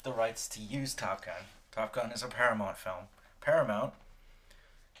them the rights to use Top Gun. Top Gun is a Paramount film. Paramount,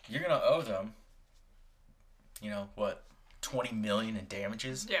 you're going to owe them, what, $20 million in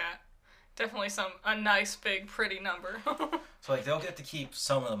damages? Yeah, definitely a nice, big, pretty number. So, they'll get to keep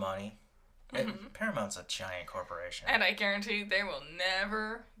some of the money. Paramount's a giant corporation. And I guarantee they will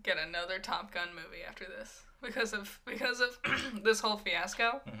never get another Top Gun movie after this. Because of this whole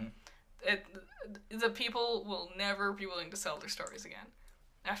fiasco, the people will never be willing to sell their stories again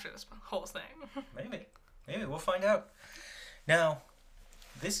after this whole thing. Maybe. We'll find out. Now,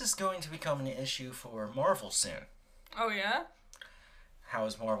 this is going to become an issue for Marvel soon. Oh, yeah? How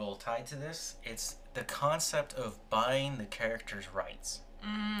is Marvel tied to this? It's the concept of buying the characters' rights.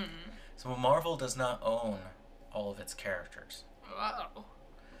 So Marvel does not own all of its characters. Wow.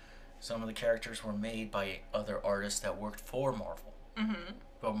 Some of the characters were made by other artists that worked for Marvel.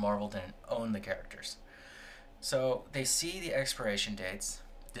 But Marvel didn't own the characters. So they see the expiration dates,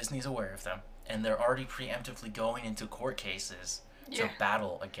 Disney's aware of them, and they're already preemptively going into court cases to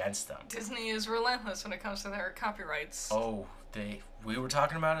battle against them. Disney is relentless when it comes to their copyrights. Oh, we were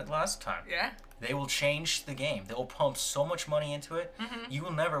talking about it last time. Yeah. They will change the game. They will pump so much money into it. You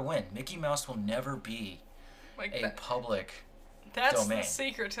will never win. Mickey Mouse will never be public That's domain. the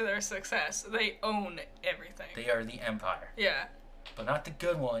secret to their success. They own everything. They are the empire. Yeah. But not the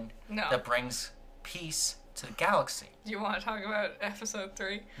good one that brings peace to the galaxy. Do you want to talk about episode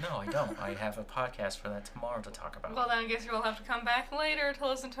 3? No, I don't. I have a podcast for that tomorrow to talk about. Well, then I guess you'll have to come back later to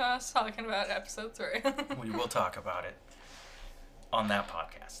listen to us talking about episode 3. We will talk about it on that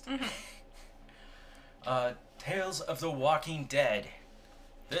podcast. Tales of the Walking Dead.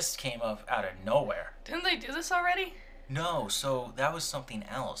 This came up out of nowhere. Didn't they do this already? No, so that was something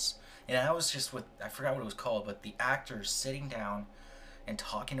else. And I was just I forgot what it was called, but the actors sitting down and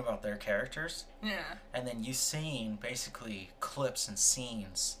talking about their characters. Yeah. And then you seeing basically clips and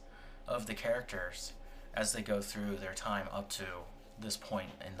scenes of the characters as they go through their time up to this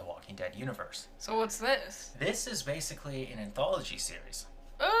point in the Walking Dead universe. So what's this? This is basically an anthology series.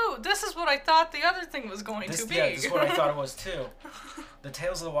 Oh, this is what I thought the other thing was going to be. Yeah, this is what I thought it was too. The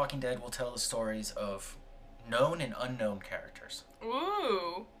Tales of the Walking Dead will tell the stories of known and unknown characters.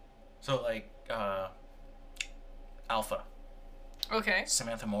 Ooh. So like Alpha. Okay.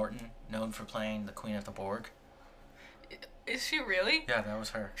 Samantha Morton, known for playing the Queen of the Borg. Is she really? Yeah, that was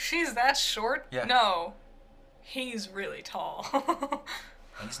her. She's that short? Yeah. No. He's really tall.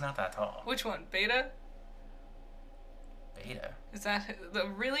 He's not that tall. Which one? Beta? Beta? Is that the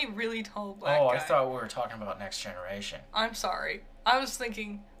really, really tall black guy? I thought we were talking about Next Generation. I'm sorry. I was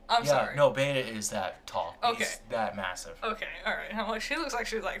thinking... I'm sorry. No, Beta is that tall. Okay. He's that massive. Okay, alright. I'm like, she looks like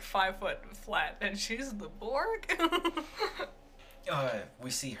she's like 5 foot flat, and she's the Borg? We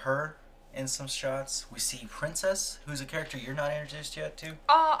see her in some shots. We see Princess, who's a character you're not introduced yet to.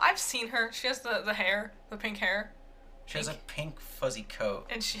 I've seen her. She has the hair, the pink hair. She has a pink fuzzy coat,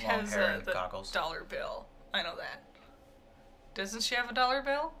 and she long has hair and the goggles. dollar bill. I know that. Doesn't she have a dollar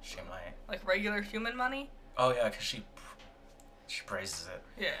bill? She might. Like regular human money? Oh yeah, because she praises it.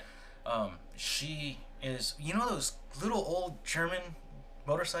 Yeah. She is. You know those little old German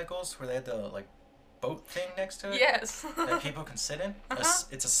motorcycles where they had the boat thing next to it? Yes. That people can sit in?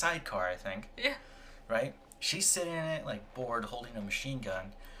 It's a sidecar, I think. Yeah. Right? She's sitting in it, bored, holding a machine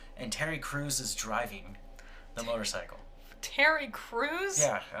gun, and Terry Crews is driving the motorcycle. Terry Crews?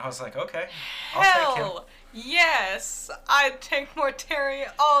 Yeah, I was like, okay, I'll take him. Yes! I'd take more Terry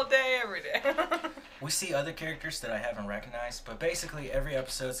all day, every day. We see other characters that I haven't recognized, but basically every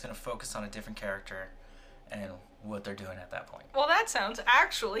episode is going to focus on a different character and what they're doing at that point. Well, that sounds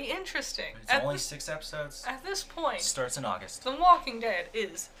actually interesting. It's only 6 episodes. At this point, starts in August. The Walking Dead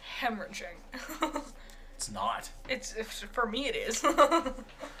is hemorrhaging. It's not. For me, it is.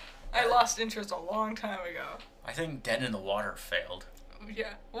 I lost interest a long time ago. I think Dead in the Water failed.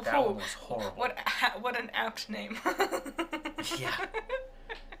 Yeah. That one was horrible. What an apt name. Yeah.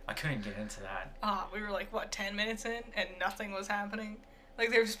 I couldn't get into that. We were 10 minutes in and nothing was happening?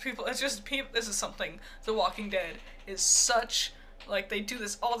 There's just people, it's just people, this is something, The Walking Dead is such, they do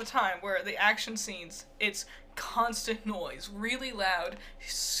this all the time, where the action scenes, it's constant noise, really loud,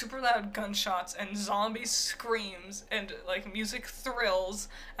 super loud gunshots, and zombie screams, and, music thrills,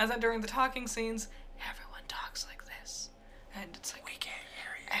 and then during the talking scenes, everyone talks like this, and it's we can't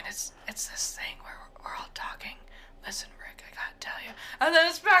hear you. And it's this thing where we're all talking, listen, Rick, I gotta tell you, and then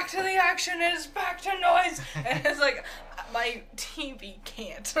it's back to the action, and it's back to noise, and it's my TV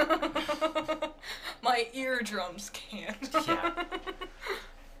can't. My eardrums can't. Yeah.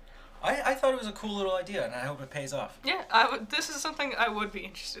 I thought it was a cool little idea, and I hope it pays off. Yeah, this is something I would be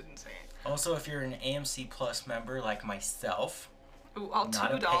interested in seeing. Also, if you're an AMC Plus member like myself, I'll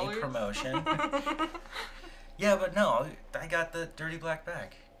not $2. a paid promotion. Yeah, but no, I got the Dirty Black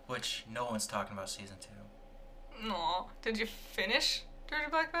Bag, which no one's talking about season 2. Aw, did you finish Dirty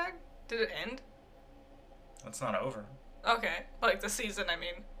Black Bag? Did it end? It's not over. Okay, the season, I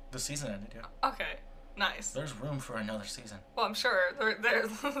mean. The season ended, yeah. Okay, nice. There's room for another season. Well, I'm sure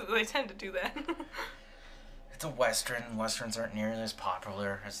they tend to do that. It's a Western. Westerns aren't nearly as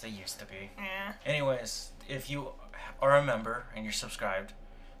popular as they used to be. Yeah. Anyways, if you are a member and you're subscribed,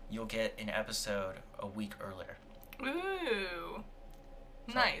 you'll get an episode a week earlier. Ooh.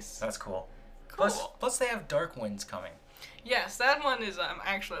 So nice. That's cool. Cool. Plus they have Dark Winds coming. Yes, that one is I'm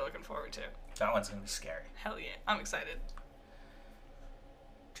actually looking forward to. That one's gonna be scary. Hell yeah, I'm excited.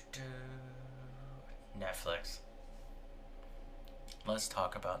 Netflix. Let's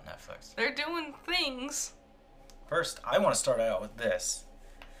talk about Netflix. They're doing things. First, I want to start out with this.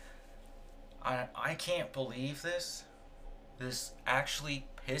 I can't believe this. This actually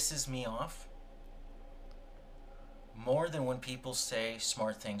pisses me off more than when people say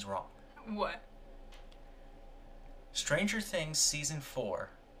smart things wrong. What? Stranger Things Season 4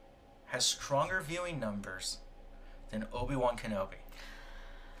 has stronger viewing numbers than Obi-Wan Kenobi.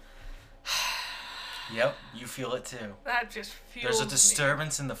 Yep, you feel it too. That just feels. There's a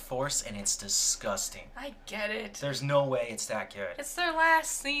disturbance in the Force, and it's disgusting. I get it. There's no way it's that good. It's their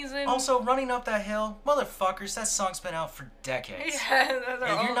last season. Also, Running Up That Hill, motherfuckers, that song's been out for decades. Yeah,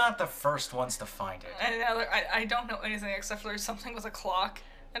 and you're not the first ones to find it. I don't know anything except for there's something with a clock,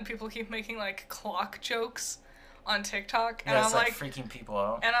 and people keep making, like, clock jokes on TikTok, and Yeah, it's I'm like freaking people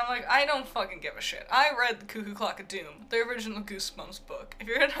out. and I'm like, I don't fucking give a shit. I read The Cuckoo Clock of Doom, the original Goosebumps book. If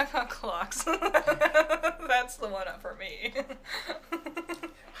you're gonna talk about clocks, that's the one up for me.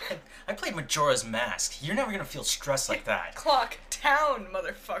 I played Majora's Mask. You're never gonna feel stressed like that. Clock town,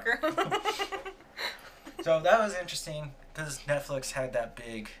 motherfucker. So that was interesting because Netflix had that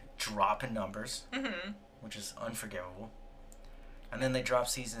big drop in numbers, which is unforgivable. And then they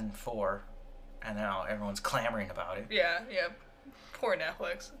dropped season 4. And now everyone's clamoring about it. Yeah. Poor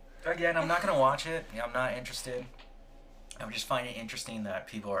Netflix. Again, I'm not going to watch it. I'm not interested. I would just find it interesting that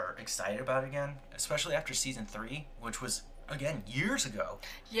people are excited about it again. Especially after season 3, which was, again, years ago.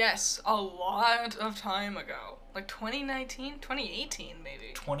 Yes, a lot of time ago. Like 2019? 2018,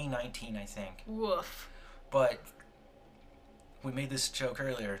 maybe. 2019, I think. Woof. But we made this joke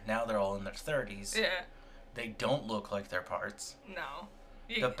earlier. Now they're all in their 30s. Yeah. They don't look like their parts. No.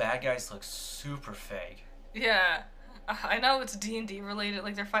 The bad guys look super fake. Yeah, I know it's D&D related,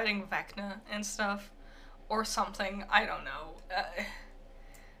 like they're fighting Vecna and stuff, or something. I don't know.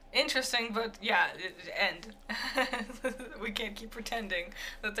 Interesting, but yeah, end. We can't keep pretending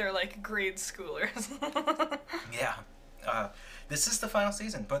that they're like grade schoolers. Yeah, this is the final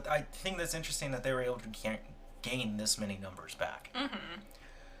season, but I think that's interesting that they were able to gain this many numbers back.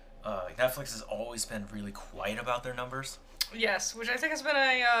 Netflix has always been really quiet about their numbers. Yes, which I think has been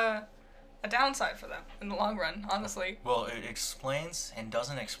a downside for them in the long run, honestly. Well, it explains and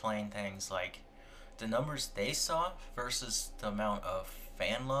doesn't explain things like the numbers they saw versus the amount of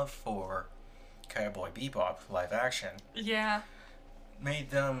fan love for Cowboy Bebop live action. Yeah.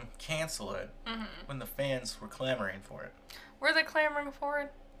 Made them cancel it when the fans were clamoring for it. Were they clamoring for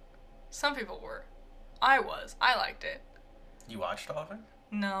it? Some people were. I was. I liked it. You watched all of it?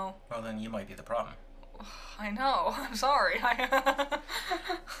 No. Well, then you might be the problem. I know. I'm sorry.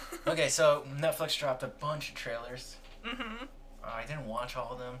 Okay, so Netflix dropped a bunch of trailers. I didn't watch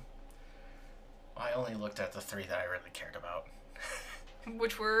all of them. I only looked at the 3 that I really cared about.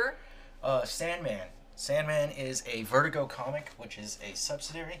 Which were? Sandman. Sandman is a Vertigo comic, which is a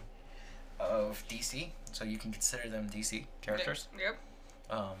subsidiary of DC, so you can consider them DC characters. Yep.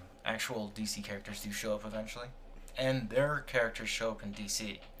 Actual DC characters do show up eventually, and their characters show up in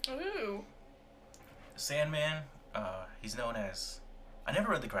DC. Ooh. Sandman, he's known as... I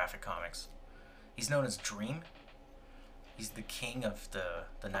never read the graphic comics. He's known as Dream. He's the king of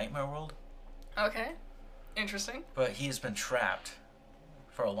the nightmare world. Okay. Interesting. But he has been trapped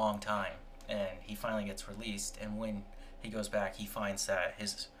for a long time, and he finally gets released, and when he goes back, he finds that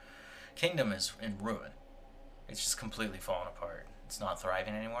his kingdom is in ruin. It's just completely fallen apart. It's not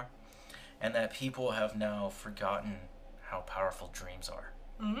thriving anymore. And that people have now forgotten how powerful dreams are.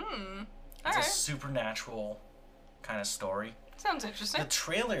 It's a supernatural kind of story. Sounds interesting. The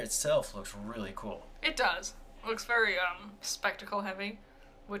trailer itself looks really cool. It does. It looks very spectacle heavy,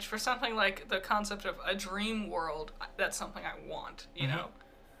 which for something like the concept of a dream world, that's something I want, you know.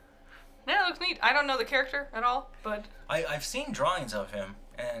 Yeah, it looks neat. I don't know the character at all, but I've seen drawings of him,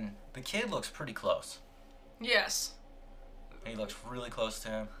 and the kid looks pretty close. Yes. He looks really close to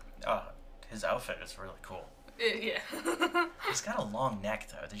him. His outfit is really cool. Yeah. He's got a long neck,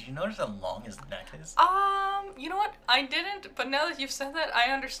 though. Did you notice how long his neck is? You know what? I didn't, but now that you've said that,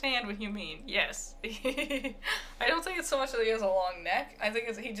 I understand what you mean. Yes. I don't think it's so much that he has a long neck. I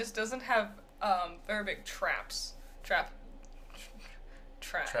think he just doesn't have very big traps. Traps.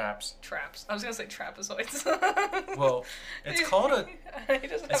 I was gonna say trapezoids. Well, it's called a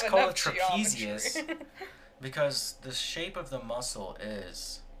geometry. trapezius because the shape of the muscle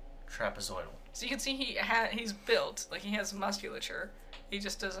is trapezoidal. So you can see he's built, like he has musculature. He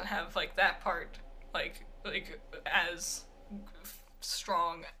just doesn't have like that part like as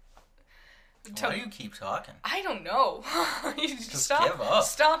strong. Why do you keep talking? I don't know. You just give up.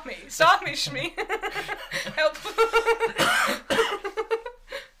 Stop me, Shmi. Help.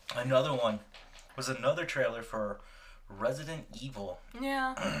 Another one was another trailer for Resident Evil.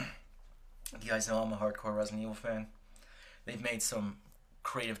 Yeah. You guys know I'm a hardcore Resident Evil fan. They've made some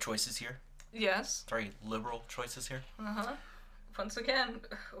creative choices here. Yes. Very liberal choices here. Once again,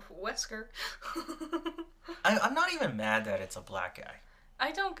 Wesker. I'm not even mad that it's a black guy.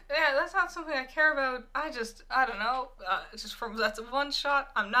 I don't. Yeah, that's not something I care about. I don't know. Just from that's one shot,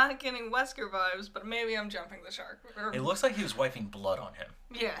 I'm not getting Wesker vibes, but maybe I'm jumping the shark. It looks like he was wiping blood on him.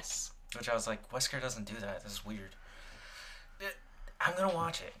 Yes. Which I was like, Wesker doesn't do that. This is weird. I'm gonna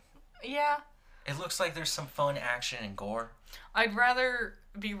watch it. Yeah. It looks like there's some fun action and gore. I'd rather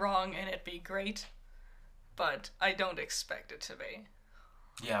be wrong and it be great, but I don't expect it to be.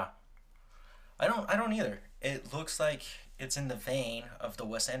 Yeah. I don't either. It looks like it's in the vein of the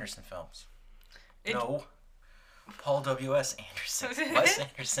Wes Anderson films. No. Paul W.S. Anderson. Wes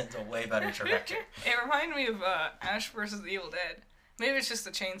Anderson's a way better director. It reminded me of Ash vs. the Evil Dead. Maybe it's just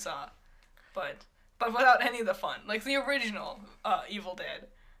the chainsaw, but without any of the fun. Like the original Evil Dead,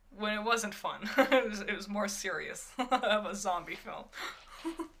 when it wasn't fun, it was more serious of a zombie film.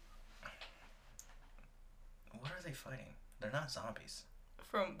 What are they fighting? They're not zombies.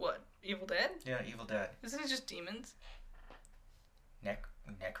 From what? Evil Dead? Yeah, Evil Dead. Isn't it just demons?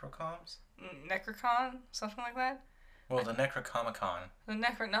 Necrocoms? Necrocon? Something like that? Well, the Necrocomicon. The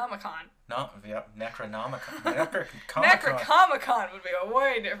Necronomicon. No, yeah, Necronomicon. Necrocomicon would be a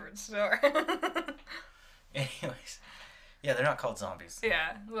way different story. Anyways. Yeah, they're not called zombies.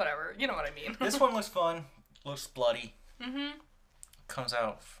 Yeah, whatever. You know what I mean. This one looks fun. Looks bloody. Mm-hmm. Comes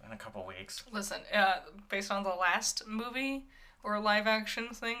out in a couple weeks. Listen, based on the last movie or live action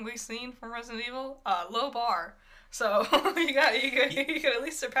thing we've seen from Resident Evil, low bar. So you could at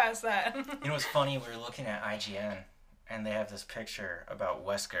least surpass that. You know what's funny? We were looking at IGN, and they have this picture about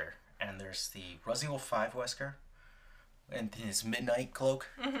Wesker, and there's the Resident Evil 5 Wesker, and his midnight cloak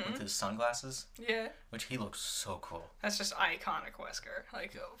with his sunglasses. Yeah. Which he looks so cool. That's just iconic Wesker,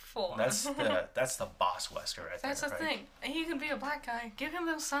 like full on. That's the boss Wesker right there. That's the thing. And he can be a black guy. Give him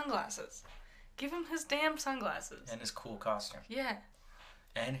those sunglasses. Give him his damn sunglasses. And his cool costume. Yeah.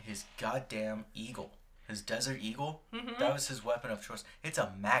 And his goddamn eagle. His desert eagle. That was his weapon of choice. It's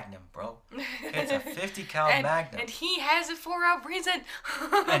a Magnum, bro. It's a 50 cal Magnum. And he has it for a reason.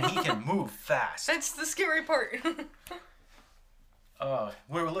 And he can move fast. That's the scary part.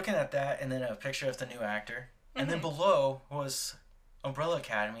 We were looking at that, and then a picture of the new actor. And then below was Umbrella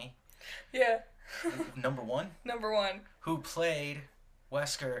Academy. Yeah. Number 1. Number 1. Who played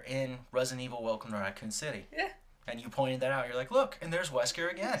Wesker in Resident Evil Welcome to Raccoon City. Yeah. And you pointed that out. You're like, look, and there's Wesker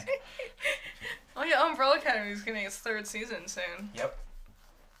again. Oh yeah, Umbrella Academy is getting its 3rd season soon. Yep.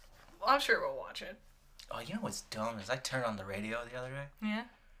 Well, I'm sure we'll watch it. Oh, you know what's dumb is I turned on the radio the other day. Yeah.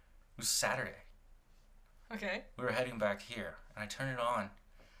 It was Saturday. Okay. We were heading back here, and I turned it on,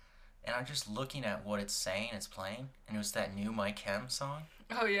 and I'm just looking at what it's saying, it's playing, and it was that new My Chem song.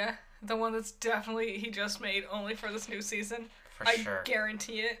 Oh yeah, the one that's definitely he just made only for this new season. For sure. I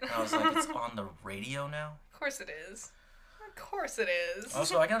guarantee it. And I was like, it's on the radio now? Of course it is. Of course it is.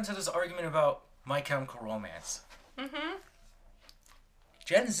 Also, I got into this argument about My Chemical Romance. Mm-hmm.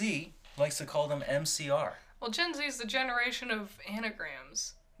 Gen Z likes to call them MCR. Well, Gen Z is the generation of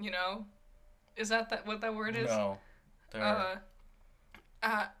anagrams, you know? Is that what that word is? No. They're...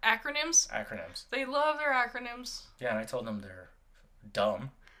 acronyms? Acronyms. They love their acronyms. Yeah, and I told them they're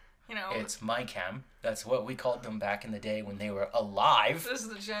dumb. You know, it's My Chem. That's what we called them back in the day when they were alive. This is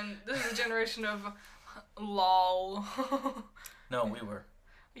the generation of lol. No, we were.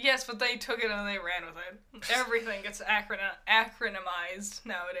 Yes, but they took it and they ran with it. Everything gets acronymized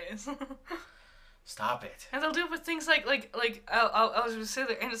nowadays. Stop it. And they'll do it with things like I'll just sit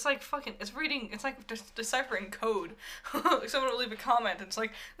there and it's like fucking it's like deciphering code. Like someone will leave a comment and it's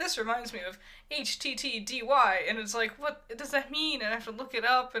like, this reminds me of HTTDY, and it's like, what does that mean? And I have to look it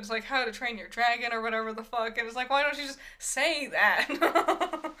up. And it's like How to Train Your Dragon or whatever the fuck, and it's like, why don't you just say that?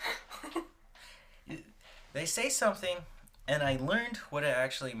 They say something and I learned what it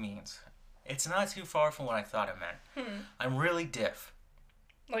actually means. It's not too far from what I thought it meant. I'm really diff.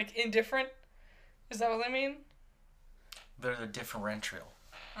 Like indifferent? Is that what they mean? They're the differential.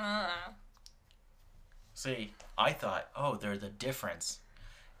 See, I thought, oh, they're the difference.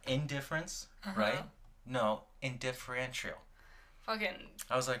 Indifference, right? No, indifferential. Fucking...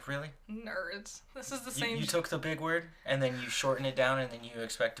 I was like, really? Nerds. This is the same... You took the big word, and then you shorten it down, and then you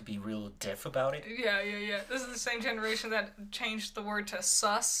expect to be real diff about it? Yeah. This is the same generation that changed the word to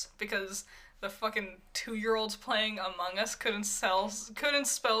sus, because the fucking 2-year-olds playing Among Us couldn't spell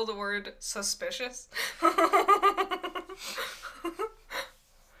the word suspicious.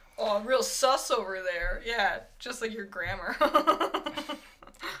 Oh, real sus over there. Yeah, just like your grammar.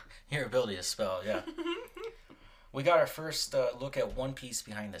 Your ability to spell, yeah. We got our first look at One Piece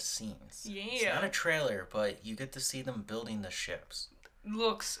behind the scenes. Yeah. It's not a trailer, but you get to see them building the ships.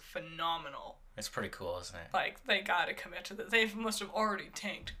 looks phenomenal. It's pretty cool, isn't it? Like, they gotta commit to this. They must have already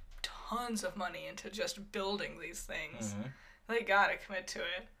tanked tons of money into just building these things. Mm-hmm. They gotta commit to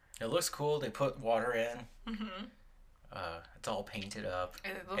it. It looks cool. They put water in. Mm-hmm. It's all painted up.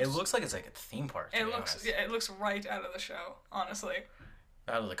 It looks like it's like a theme park. It looks right out of the show, honestly.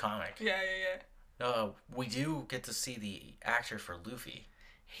 Out of the comic. Yeah. We do get to see the actor for Luffy.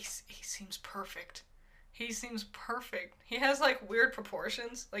 He seems perfect. He seems perfect. He has like weird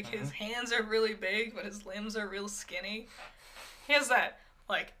proportions. Like his hands are really big, but his limbs are real skinny. He has that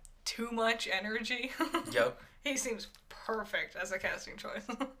like too much energy. Yep. He seems perfect as a casting choice.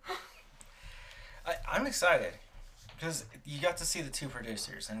 I'm excited because you got to see the two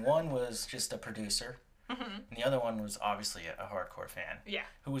producers, and one was just a producer, and the other one was obviously a hardcore fan. Yeah.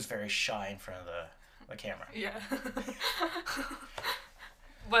 Who was very shy in front of the camera. Yeah.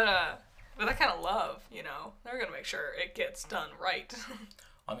 But that kind of love, you know, they're gonna make sure it gets done right.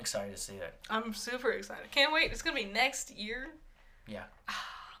 I'm excited to see it. I'm super excited. Can't wait. It's gonna be next year. Yeah.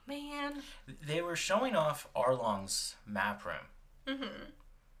 Ah, man. They were showing off Arlong's map room. Mm-hmm.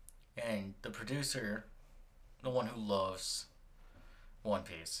 And the producer, the one who loves One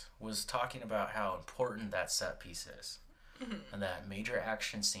Piece, was talking about how important that set piece is. Mm-hmm. And that major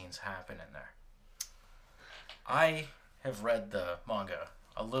action scenes happen in there. I have read the manga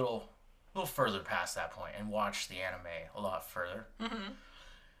a little further past that point and watched the anime a lot further. Mm-hmm.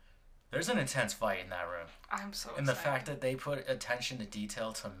 There's an intense fight in that room. I'm so excited. And the fact that they put attention to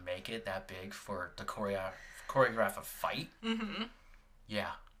detail to make it that big for the choreograph a fight. Mm-hmm.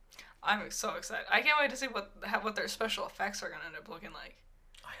 Yeah. I'm so excited. I can't wait to see what their special effects are gonna end up looking like.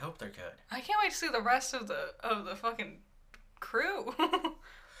 I hope they're good. I can't wait to see the rest of the fucking crew.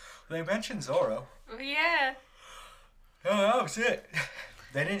 They mentioned Zoro. Yeah. Oh, that was it.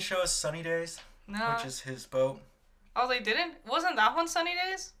 They didn't show us Sunny Days, which is his boat. Oh, they didn't? Wasn't that one Sunny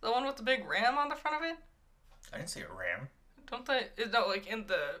Days? The one with the big ram on the front of it? I didn't see a ram. Don't they? No, like in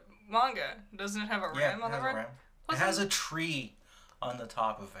the manga, doesn't it have a ram on the front? It has a tree on the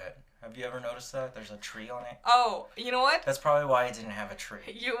top of it. Have you ever noticed that? There's a tree on it. Oh, you know what? That's probably why it didn't have a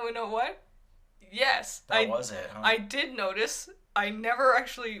tree. You know what? Yes. That was it, huh? I did notice. I never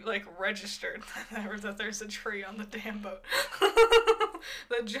actually, like, registered that there's a tree on the damn boat.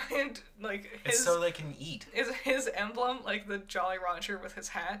 The giant, like, it's so they can eat. His emblem, like the Jolly Roger with his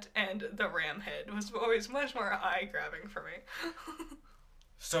hat and the ram head, was always much more eye-grabbing for me.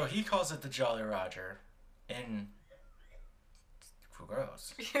 So he calls it the Jolly Roger in...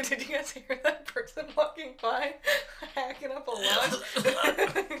 Gross. Yeah, did you guys hear that person walking by hacking up a log?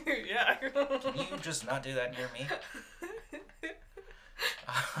 Yeah. Can you just not do that near me?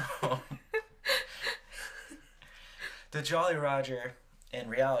 The Jolly Roger, in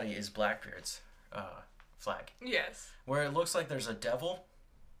reality, is Blackbeard's flag. Yes. Where it looks like there's a devil.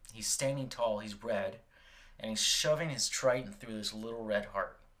 He's standing tall. He's red, and he's shoving his trident through this little red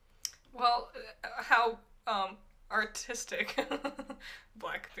heart. Well, how artistic.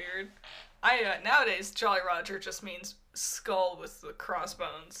 Blackbeard. Nowadays Jolly Roger just means skull with the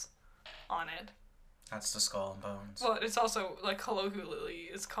crossbones on it. That's the skull and bones. Well, it's also like colloquially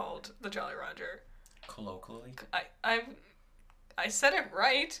it's called the Jolly Roger. Colloquially? I said it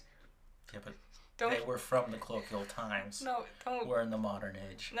right. Yeah, but they were from the colloquial times. No, don't. We're in the modern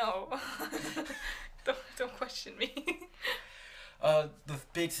age. No. don't question me. The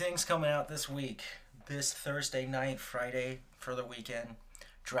big things coming out this week. This Thursday night, Friday for the weekend,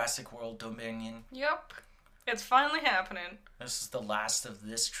 Jurassic World Dominion. Yep. It's finally happening. This is the last of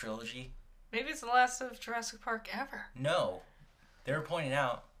this trilogy. Maybe it's the last of Jurassic Park ever. No. They were pointing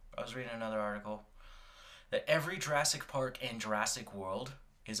out, I was reading another article, that every Jurassic Park and Jurassic World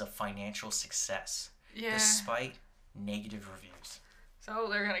is a financial success. Yeah. Despite negative reviews. So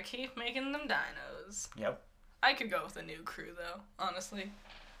they're going to keep making them dinos. Yep. I could go with a new crew, though, honestly.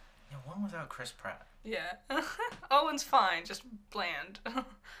 Yeah, one without Chris Pratt. Yeah. Owen's fine, just bland.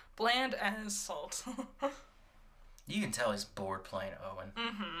 Bland as salt. You can tell he's bored playing Owen.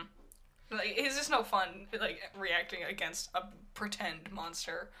 Mm-hmm. Like, he's just no fun, like, reacting against a pretend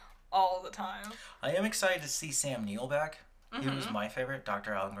monster all the time. I am excited to see Sam Neill back. Mm-hmm. He was my favorite,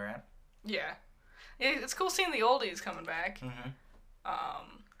 Dr. Alan Grant. Yeah. It's cool seeing the oldies coming back. Mm-hmm.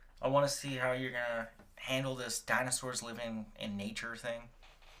 I want to see how you're going to handle this dinosaurs living in nature thing.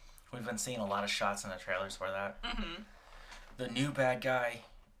 We've been seeing a lot of shots in the trailers for that. Mm-hmm. The new bad guy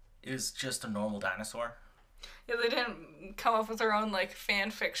is just a normal dinosaur. Yeah, they didn't come up with their own, like,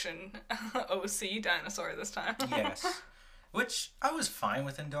 fan fiction OC dinosaur this time. Yes. Which I was fine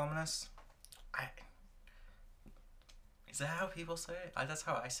with Indominus. Is that how people say it? That's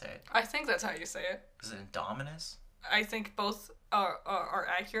how I say it. I think that's how you say it. Is it Indominus? I think both are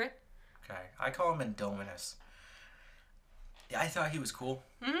accurate. Okay, I call him Indominus. Yeah, I thought he was cool.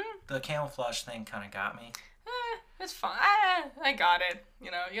 The camouflage thing kind of got me. It's fine. I got it.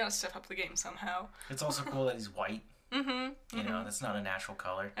 You know, you gotta step up the game somehow. It's also cool that he's white. You know, that's not a natural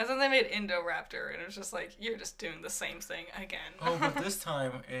color. And then they made Indoraptor, and it was just like, you're just doing the same thing again. Oh, but this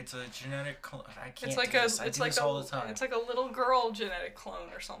time it's a genetic clone. I can't It's like do this. I do this all the time. It's like a little girl genetic clone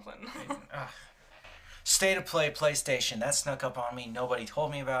or something. State of Play PlayStation. That snuck up on me. Nobody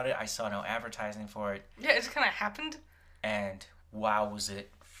told me about it. I saw no advertising for it. Yeah, it just kind of happened. And wow, was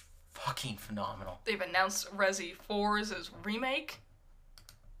it fucking phenomenal. They've announced Resi 4's remake.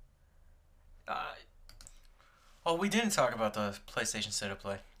 Oh, we didn't talk about the PlayStation State of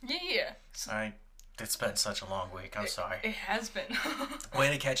Play. Yeah. It's been such a long week. I'm sorry. It has been.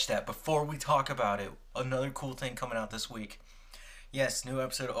 Way to catch that. Before we talk about it, another cool thing coming out this week. Yes, new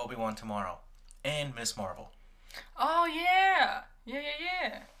episode of Obi-Wan tomorrow. And Miss Marvel. Oh, yeah.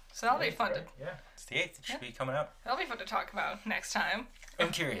 Yeah. So that'll be fun to... Yeah, it's the 8th. It should be coming out. That'll be fun to talk about next time. I'm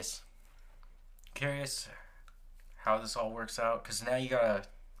curious. How this all works out. Because now you gotta...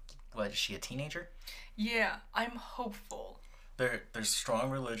 What, is she a teenager? Yeah, I'm hopeful. There's strong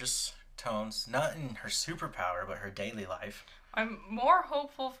religious tones. Not in her superpower, but her daily life. I'm more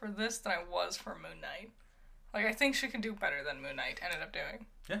hopeful for this than I was for Moon Knight. Like, I think she can do better than Moon Knight ended up doing.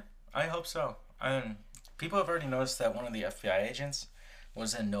 Yeah, I hope so. People have already noticed that one of the FBI agents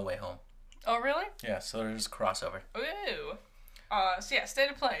was in No Way Home. Oh, really? Yeah, so there's crossover. Ooh. So yeah, State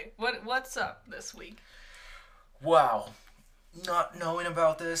of Play. What's up this week? Wow. Not knowing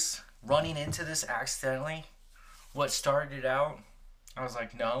about this, running into this accidentally, what started it out, I was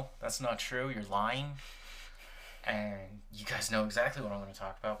like, no, that's not true, you're lying. And you guys know exactly what I'm going to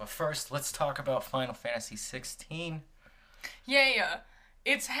talk about. But first, let's talk about Final Fantasy 16. Yeah.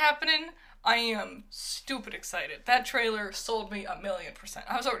 It's happening. I am stupid excited. That trailer sold me 1,000,000%.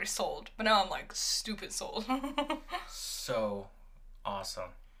 I was already sold, but now I'm like stupid sold. So awesome.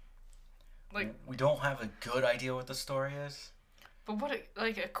 Like, we don't have a good idea what the story is. But what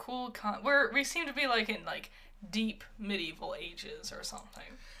a cool we seem to be like in like deep medieval ages or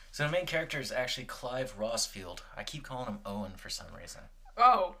something. So the main character is actually Clive Rossfield. I keep calling him Owen for some reason.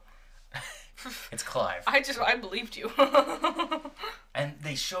 Oh. It's Clive. I believed you. And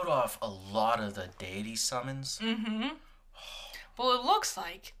they showed off a lot of the deity summons. Well, it looks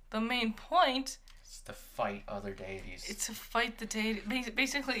like the main point is to fight other deities. It's to fight the deity.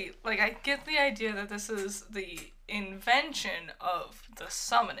 Basically, like, I get the idea that this is the invention of the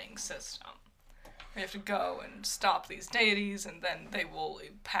summoning system. We have to go and stop these deities, and then they will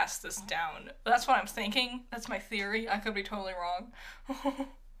pass this down. That's what I'm thinking. That's my theory. I could be totally wrong.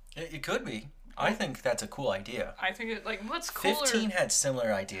 It could be. I think that's a cool idea. I think it, like, what's cooler... 15 had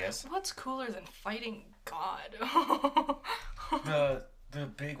similar ideas. What's cooler than fighting God? The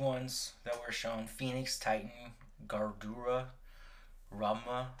big ones that were shown, Phoenix, Titan, Gardura,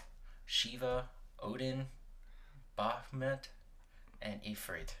 Rama, Shiva, Odin, Baphomet, and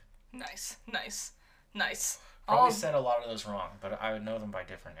Ifrit. Nice. Probably said a lot of those wrong, but I would know them by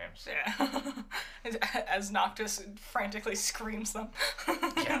different names. Yeah. As Noctis frantically screams them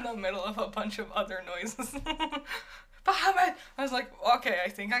in the middle of a bunch of other noises. Bahamut! I was like, okay, I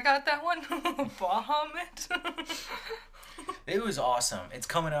think I got that one. Bahamut. It was awesome. It's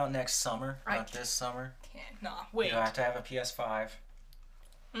coming out next summer, not this summer. Wait. You have to have a PS5.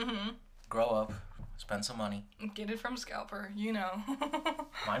 Grow up. Spend some money. Get it from Scalper, you know.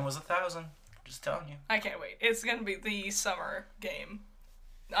 Mine was $1,000. Just telling you. I can't wait. It's gonna be the summer game.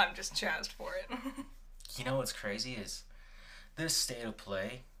 I'm just jazzed for it. You know what's crazy is this State of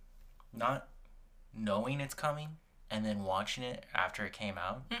Play, not knowing it's coming and then watching it after it came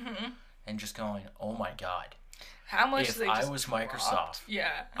out and just going, oh my god. How much if they I just was dropped. Microsoft,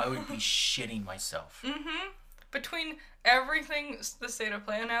 yeah, I would be shitting myself. Between everything the State of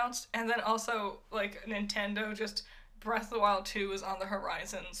Play announced, and then also like Nintendo just Breath of the Wild 2 is on the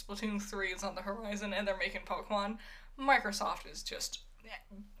horizon, Splatoon 3 is on the horizon, and they're making Poekmon. Microsoft is just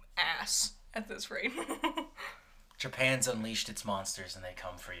ass at this rate. Japan's unleashed its monsters and they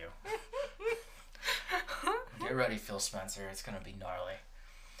come for you. Get ready, Phil Spencer. It's gonna be gnarly.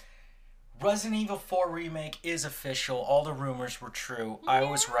 Resident Evil 4 Remake is official. All the rumors were true. Yeah. I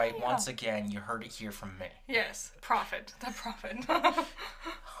was right once again. You heard it here from me. Yes, profit. The profit.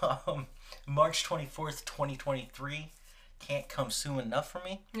 March 24th, 2023. Can't come soon enough for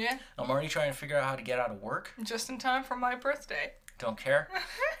me. Yeah. I'm already trying to figure out how to get out of work. Just in time for my birthday. Don't care.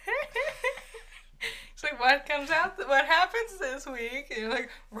 It's like, what comes out? What happens this week? And you're like,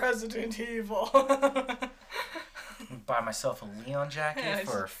 Resident Evil. buy myself a Leon jacket Yeah,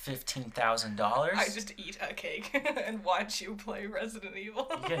 for $15,000. I just eat a cake and watch you play Resident Evil.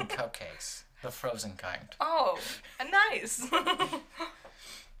 You're getting cupcakes. The frozen kind. Oh, nice.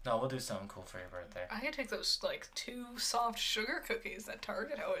 No, we'll do something cool for your birthday. I could take those, like, 2 soft sugar cookies that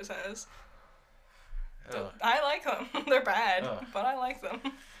Target always has. Ugh. I like them. They're bad, Ugh. but I like them.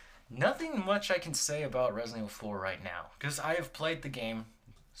 Nothing much I can say about Resident Evil 4 right now, because I have played the game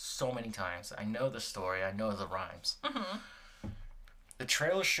so many times. I know the story. I know the rhymes. Mm-hmm. The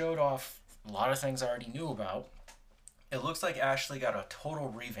trailer showed off a lot of things I already knew about. It looks like Ashley got a total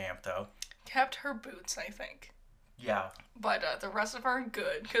revamp, though. Kept her boots, I think. Yeah. But the rest of her are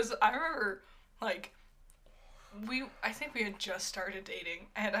good, because I remember, like, I think we had just started dating,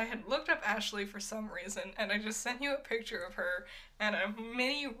 and I had looked up Ashley for some reason, and I just sent you a picture of her and a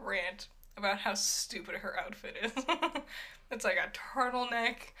mini rant about how stupid her outfit is. It's like a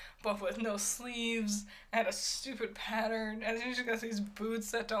turtleneck, but with no sleeves, and a stupid pattern, and then she's got these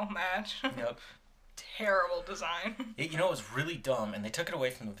boots that don't match. Yep. Terrible design. It was really dumb, and they took it away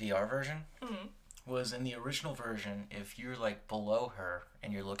from the VR version. Mm-hmm. Was in the original version, if you're like below her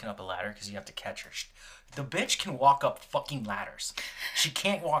and you're looking up a ladder because you have to catch her, the bitch can walk up fucking ladders. She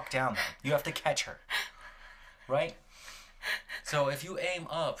can't walk down them. You have to catch her, right? So if you aim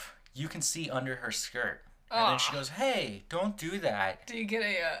up, you can see under her skirt, and then she goes, "Hey, don't do that." Do you get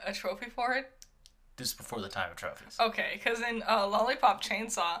a trophy for it? This is before the time of trophies. Okay, because in Lollipop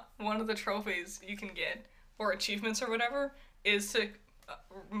Chainsaw, one of the trophies you can get, or achievements or whatever, is to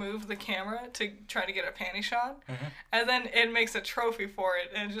move the camera to try to get a panty shot, and then it makes a trophy for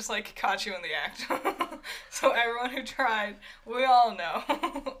it, and just like caught you in the act. So everyone who tried, we all know.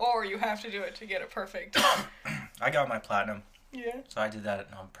 Or you have to do it to get it perfect. I got my platinum. Yeah. So I did that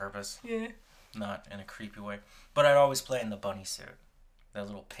on purpose. Yeah. Not in a creepy way. But I'd always play in the bunny suit. That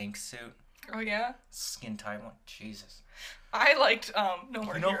little pink suit. Oh yeah? Skin tight one. Jesus. I liked No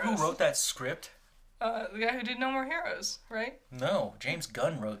More Heroes. You know who wrote that script? The guy who did No More Heroes, right? No, James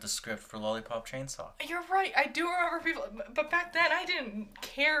Gunn wrote the script for Lollipop Chainsaw. You're right. I do remember people, but back then I didn't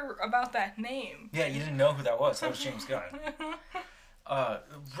care about that name. Yeah, you didn't know who that was. That was James Gunn.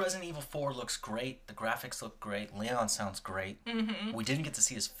 Resident Evil 4 looks great. The graphics look great. Leon sounds great. Mm-hmm. We didn't get to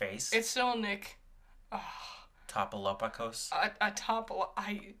see his face. It's still Nick. Topalopakos.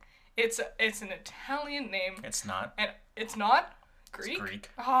 It's an Italian name. It's not. And it's not Greek. It's Greek.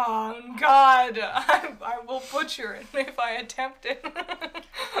 Oh God! I will butcher it if I attempt it.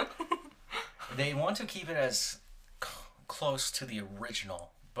 They want to keep it as close to the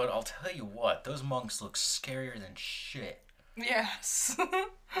original, but I'll tell you what, those monks look scarier than shit. Yes.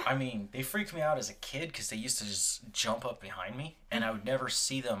 I mean, they freaked me out as a kid because they used to just jump up behind me, and I would never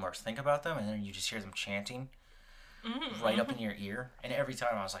see them or think about them, and then you just hear them chanting right up in your ear, and every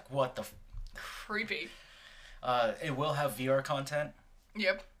time I was like, what the Creepy. It will have VR content.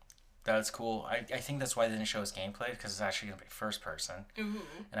 Yep. That's cool. I think that's why they didn't show us gameplay, because it's actually going to be first person. Ooh.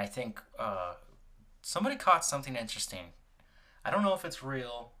 And I think somebody caught something interesting. I don't know if it's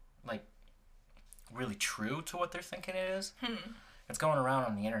real, like, really true to what they're thinking it is. It's going around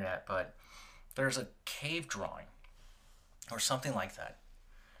on the internet, but there's a cave drawing or something like that.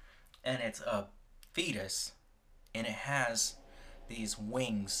 And it's a fetus, and it has these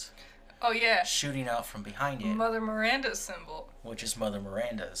wings Oh yeah. shooting out from behind it, Mother Miranda's symbol. which is Mother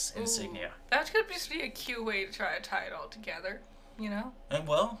Miranda's insignia. Ooh. That could just be a cute way to try to tie it all together, you know? And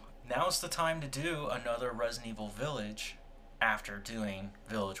well, now's the time to do another Resident Evil Village after doing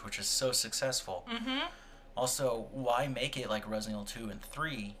Village, which is so successful. Mm-hmm. Also, why make it like Resident Evil 2 and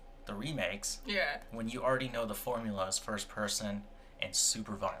 3, the remakes, Yeah. when you already know the formula is first person and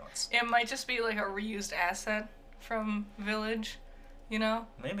super violence? It might just be like a reused asset from Village, you know?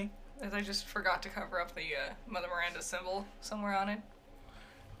 Maybe. They just forgot to cover up the Mother Miranda symbol somewhere on it.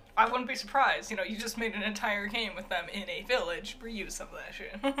 I wouldn't be surprised. You know, you just made an entire game with them in a village. Reuse some of that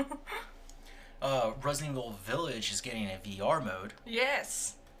shit. Resident Evil Village is getting a VR mode.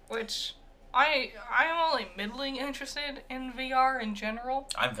 Yes. Which, I'm only middling interested in VR in general.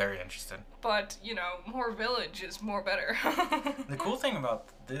 I'm very interested. But, you know, more Village is more better. The cool thing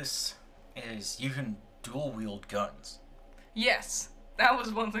about this is you can dual wield guns. Yes. That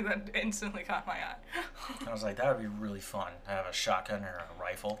was one thing that instantly caught my eye. I was like, that would be really fun to have a shotgun or a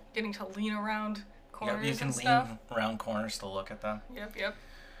rifle. Getting to lean around corners You can and lean stuff. around corners to look at them. Yep.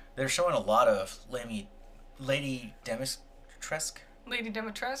 They're showing a lot of Lady Dimitrescu, Lady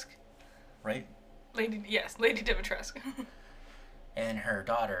Dimitrescu? right? Lady Dimitrescu. And her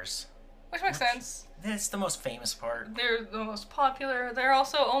daughters. Which makes sense. It's the most famous part. They're the most popular. They're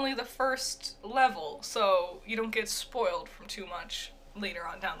also only the first level, so you don't get spoiled from too much later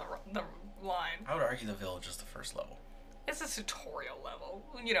on down the line. I would argue the village is the first level. It's a tutorial level.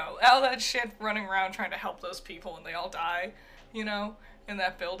 You know, all that shit running around trying to help those people and they all die, you know, in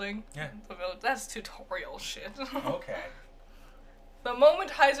that building. Yeah. That's tutorial shit. Okay. The moment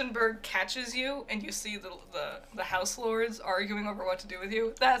Heisenberg catches you and you see the House Lords arguing over what to do with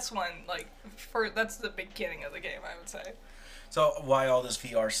you, that's when, like, that's the beginning of the game, I would say. So why all this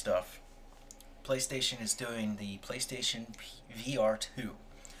VR stuff? PlayStation is doing the PlayStation VR 2,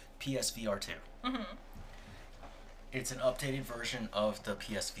 PSVR 2. Mm-hmm. It's an updated version of the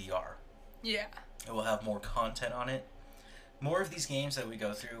PSVR. Yeah. It will have more content on it. More of these games that we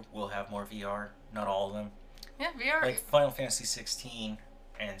go through will have more VR. Not all of them. Yeah, VR. Like Final Fantasy 16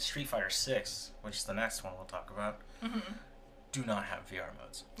 and Street Fighter 6, which is the next one we'll talk about, do not have VR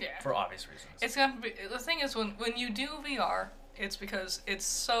modes. Yeah. For obvious reasons. It's gonna be, the thing is, when you do VR, it's because it's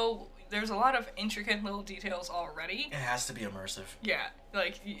so, there's a lot of intricate little details already. It has to be immersive. Yeah,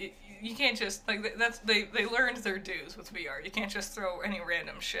 like, you can't just, like, they learned their dues with VR. You can't just throw any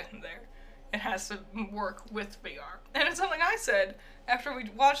random shit in there. It has to work with VR. And it's something I said after we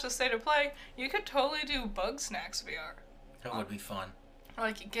watched the State of Play, you could totally do Bug Snacks VR. That would be fun.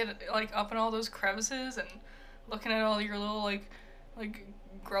 Like, get, like, up in all those crevices and looking at all your little, like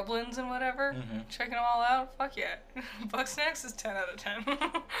grublins and whatever, checking them all out. Fuck yeah. Bug Snacks is 10 out of 10.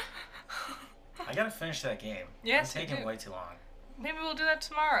 I gotta finish that game. Yes, it's taking way too long. Maybe we'll do that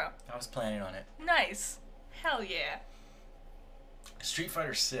tomorrow. I was planning on it. Nice. Hell yeah. Street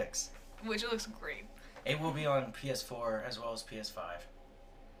Fighter 6. Which looks great. It will be on PS4 as well as PS5.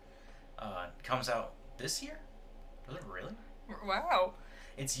 Comes out this year? Is it really? Wow.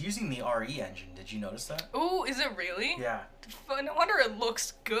 It's using the RE engine. Did you notice that? Ooh, is it really? Yeah. No wonder it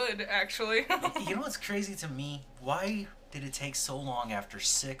looks good, actually. You know what's crazy to me? Why did it take so long after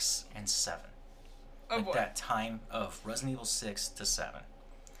 6 and 7? Of what? That time of Resident Evil 6 to 7.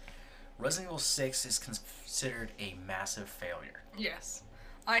 Resident Evil 6 is considered a massive failure. Yes.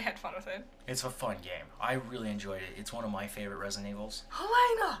 I had fun with it. It's a fun game. I really enjoyed it. It's one of my favorite Resident Evils.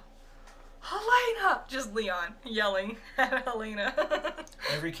 Helena! Helena! Just Leon yelling at Helena.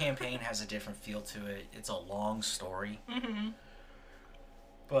 Every campaign has a different feel to it. It's a long story.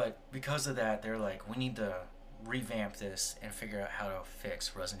 But because of that, they're like, we need to revamp this and figure out how to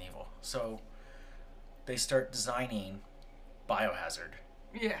fix Resident Evil. So they start designing Biohazard.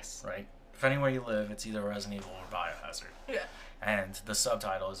 Yes. Right? Depending where you live, it's either Resident Evil or Biohazard. Yeah. And the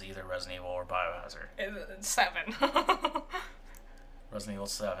subtitle is either Resident Evil or Biohazard. It's 7. Resident Evil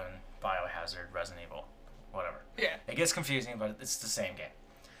 7, Biohazard, Resident Evil, whatever. Yeah. It gets confusing, but it's the same game.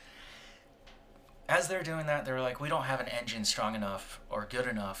 As they're doing that, they're like, we don't have an engine strong enough or good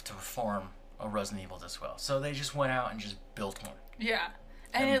enough to perform a Resident Evil this well. So they just went out and just built one. Yeah.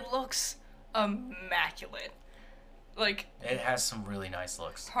 And it looks immaculate. Like, it has some really nice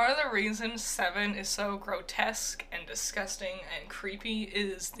looks. Part of the reason 7 is so grotesque and disgusting and creepy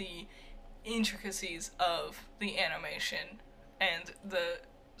is the intricacies of the animation and the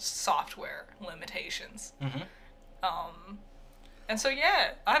software limitations. And so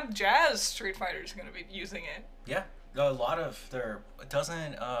yeah, I'm jazzed Street Fighter's gonna be using it. Yeah, a lot of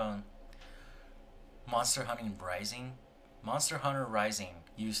doesn't Monster Hunter Rising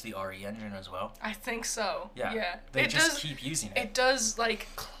use the RE engine as well? I think so. Yeah. They just keep using it. It does, like,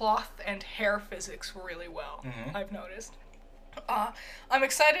 cloth and hair physics really well, I've noticed. I'm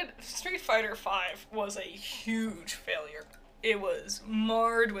excited. Street Fighter V was a huge failure. It was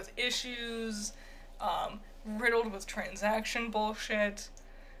marred with issues, riddled with transaction bullshit,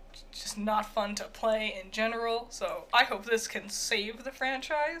 just not fun to play in general, so I hope this can save the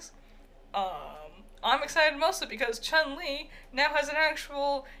franchise. I'm excited mostly because Chun-Li now has an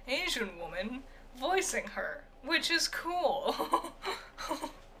actual Asian woman voicing her, which is cool.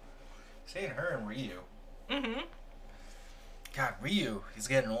 Saying her and Ryu. God, Ryu, he's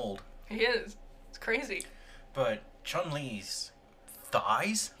getting old. He is. It's crazy. But Chun-Li's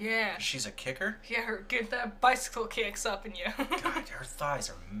thighs? Yeah. She's a kicker? Yeah, get that bicycle kicks up in you. God, her thighs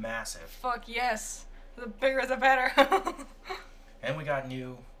are massive. Fuck yes. The bigger the better. And we got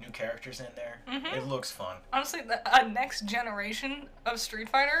new characters in there. It looks fun. Honestly, the next generation of Street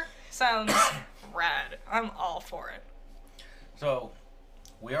Fighter sounds rad. I'm all for it. So,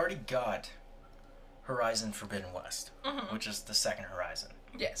 we already got Horizon Forbidden West, which is the second Horizon.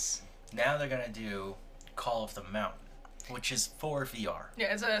 Yes. Now they're going to do Call of the Mountain, which is for VR.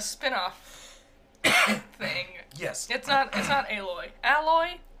 Yeah, it's a spin-off thing. Yes. It's not Aloy.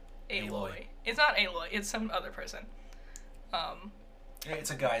 Alloy? Aloy. It's not Aloy. It's some other person.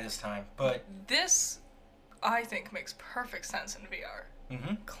 It's a guy this time, but this, I think, makes perfect sense in VR.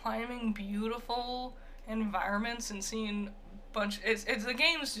 Climbing beautiful environments and seeing the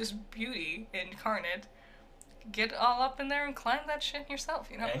game's just beauty incarnate, get all up in there and climb that shit yourself,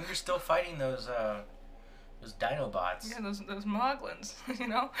 you know? And you're still fighting those Dinobots. Yeah, those Moglins, you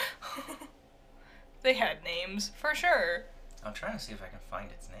know? They had names, for sure. I'm trying to see if I can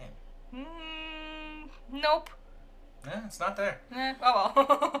find its name. Nope. It's not there. Oh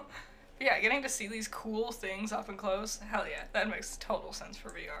well. Yeah, getting to see these cool things up and close, hell yeah, that makes total sense for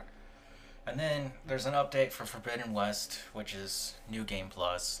VR. And then there's an update for Forbidden West, which is new game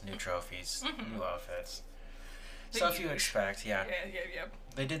plus, new trophies, new outfits. Stuff you expect, yeah. Yeah.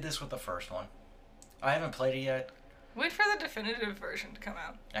 They did this with the first one. I haven't played it yet. Wait for the definitive version to come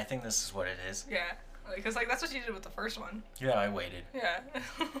out. I think this is what it is. Yeah, because like that's what you did with the first one. Yeah, I waited. Yeah.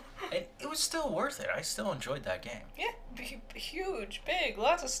 And it was still worth it. I still enjoyed that game. Yeah, huge, big,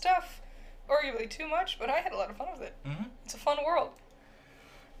 lots of stuff. Arguably too much, but I had a lot of fun with it. Mm-hmm. It's a fun world.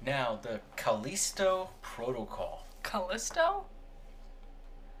 Now, the Callisto Protocol. Callisto?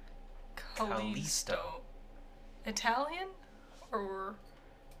 Callisto. Italian? Or...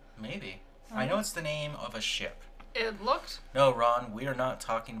 Maybe. I know it's the name of a ship. It looked... No, Ron, we are not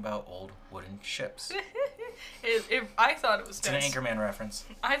talking about old wooden ships. I thought it was It's an Anchorman reference.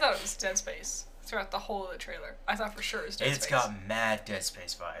 I thought it was Dead Space throughout the whole of the trailer. I thought for sure it was Dead Space. It's got mad Dead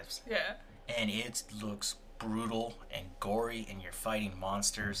Space vibes. Yeah. And it looks brutal and gory, and you're fighting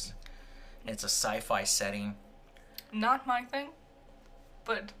monsters. It's a sci-fi setting. Not my thing,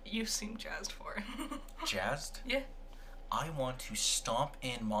 but you seem jazzed for it. Jazzed? Yeah. I want to stomp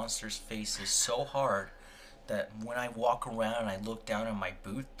in monsters' faces so hard that when I walk around and I look down at my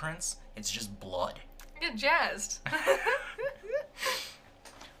boot prints, it's just blood. Get jazzed.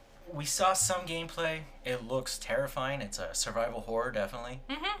 We saw some gameplay. It looks terrifying. It's a survival horror, definitely.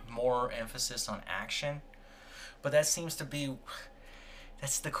 Mm-hmm. More emphasis on action. But that seems to be...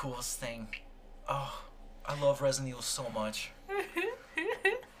 That's the coolest thing. Oh, I love Resident Evil so much.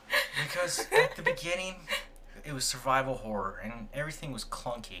 Because at the beginning, it was survival horror, and everything was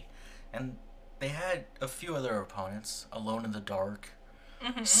clunky. And they had a few other opponents. Alone in the Dark.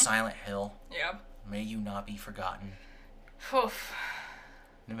 Mm-hmm. Silent Hill. Yep. May You Not Be Forgotten. Oof.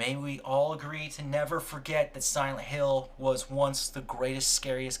 May we all agree to never forget that Silent Hill was once the greatest,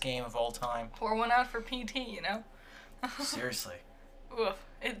 scariest game of all time. Pour one out for PT, you know? Seriously. Oof.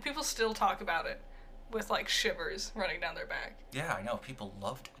 People still talk about it with, like, shivers running down their back. Yeah, I know. People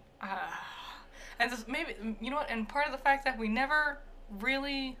loved it. And this, maybe, you know what? And part of the fact that we never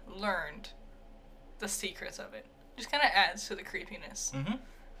really learned the secrets of it just kind of adds to the creepiness. Mm-hmm.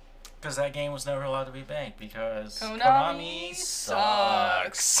 Because that game was never allowed to be banked because Konami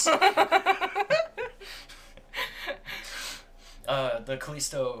sucks. The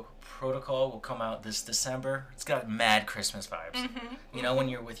Callisto Protocol will come out this December. It's got mad Christmas vibes. Mm-hmm. You know, when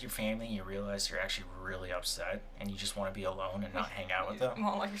you're with your family, you realize you're actually really upset and you just want to be alone and not hang out with them. You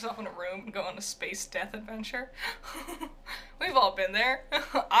want to lock yourself in a room and go on a space death adventure. We've all been there.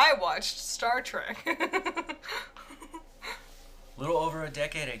 I watched Star Trek. A little over a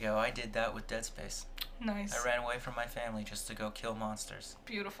decade ago, I did that with Dead Space. Nice. I ran away from my family just to go kill monsters.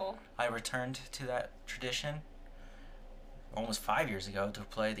 Beautiful. I returned to that tradition almost 5 years ago to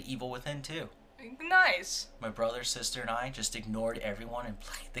play The Evil Within 2. Nice. My brother, sister, and I just ignored everyone and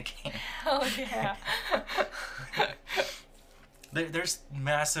played the game. Hell yeah. There's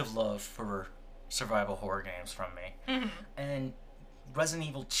massive love for survival horror games from me. Mm-hmm. And Resident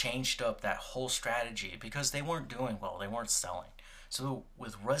Evil changed up that whole strategy because they weren't doing well. They weren't selling. So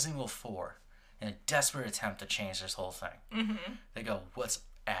with Resident Evil 4, in a desperate attempt to change this whole thing, they go, let's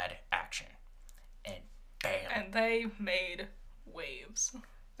add action. And bam. And they made waves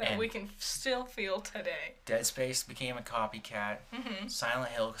that we can still feel today. Dead Space became a copycat. Mm-hmm.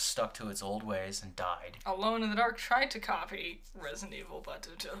 Silent Hill stuck to its old ways and died. Alone in the Dark tried to copy Resident Evil, but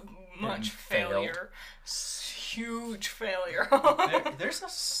to much failure. Huge failure. There's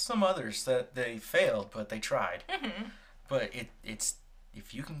some others that they failed, but they tried. Mm-hmm. But it's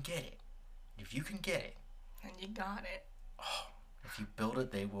if you can get it, and you got it. Oh, if you build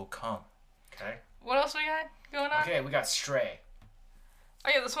it, they will come. Okay. What else we got going on? Okay, we got Stray. Oh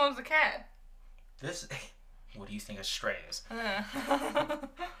yeah, this one's the cat. What do you think a Stray is?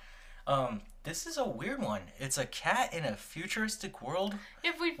 This is a weird one. It's a cat in a futuristic world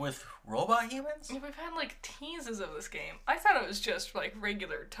with robot humans? Yeah, we've had, like, teases of this game. I thought it was just, like,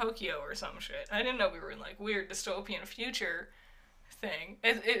 regular Tokyo or some shit. I didn't know we were in, like, weird dystopian future thing.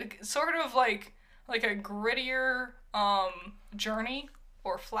 It's sort of like a grittier, Journey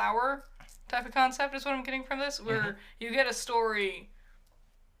or Flower type of concept is what I'm getting from this, where you get a story,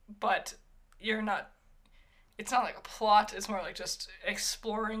 but it's not like a plot, it's more like just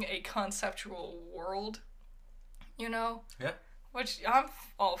exploring a conceptual world, you know? Yeah. which I'm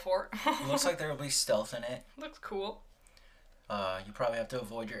all for. It looks like there will be stealth in it. Looks cool. You probably have to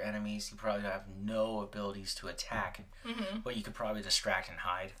avoid your enemies. You probably have no abilities to attack, but you could probably distract and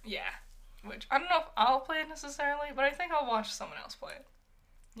hide. Yeah. Which, I don't know if I'll play it necessarily, but I think I'll watch someone else play it.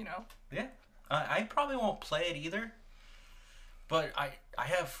 You know? Yeah. I probably won't play it either, but I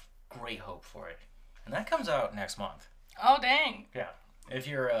have great hope for it. And that comes out next month. Oh, dang. Yeah. If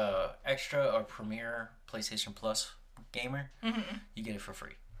you're a extra or premier PlayStation Plus gamer, you get it for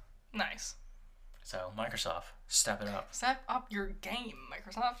free. Nice. So, Microsoft, step it up. Step up your game,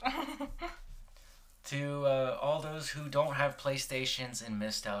 Microsoft. To all those who don't have PlayStations and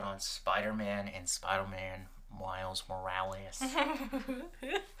missed out on Spider-Man and Spider-Man Miles Morales.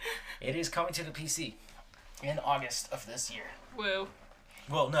 It is coming to the PC in August of this year. Woo.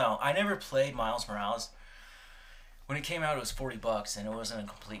 Well, no, I never played Miles Morales. When it came out, it was $40, and it wasn't a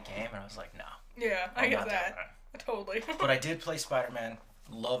complete game, and I was like, no. Yeah, I get that. Totally. But I did play Spider-Man,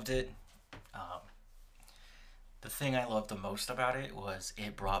 loved it. The thing I loved the most about it was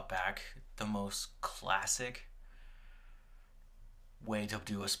it brought back the most classic way to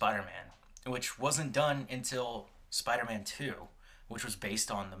do a Spider-Man, which wasn't done until Spider-Man 2, which was based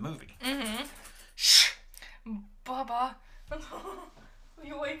on the movie. Shh! Bubba, will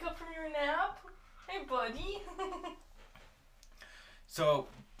you wake up from your nap? Hey, buddy. So,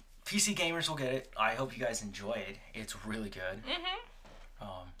 PC gamers will get it. I hope you guys enjoy it. It's really good.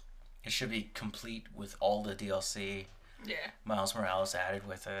 It should be complete with all the DLC. Yeah. Miles Morales added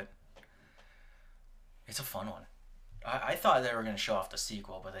with it. It's a fun one. I thought they were going to show off the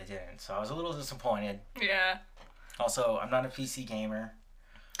sequel, but they didn't. So I was a little disappointed. Yeah. Also, I'm not a PC gamer.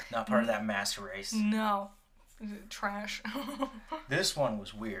 Not part of that master race. No. Trash. This one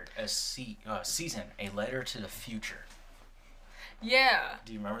was weird. Season, A Letter to the Future. Yeah.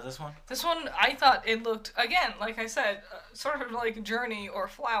 Do you remember this one? This one, I thought it looked, again, like I said, sort of like Journey or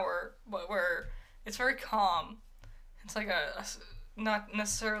Flower, but where it's very calm. It's like not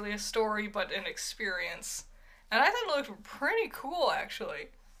necessarily a story, but an experience. And I thought it looked pretty cool, actually.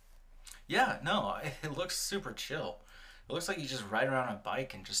 Yeah, no, it looks super chill. It looks like you just ride around on a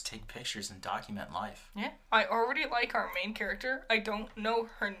bike and just take pictures and document life. Yeah. I already like our main character. I don't know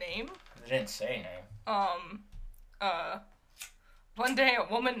her name. They didn't say a name. One day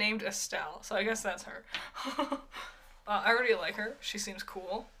a woman named Estelle, so I guess that's her. I already like her. She seems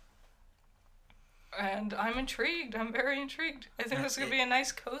cool. And I'm intrigued. I'm very intrigued. I think this is going to be a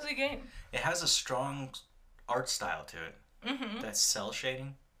nice, cozy game. It has a strong art style to it. That cell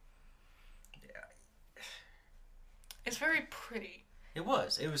shading. Yeah. It's very pretty. It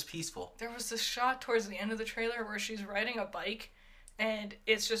was peaceful. There was this shot towards the end of the trailer where she's riding a bike, and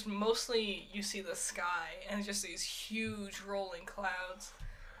it's just mostly you see the sky and just these huge rolling clouds,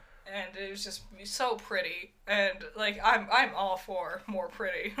 and it was just so pretty. And like I'm all for more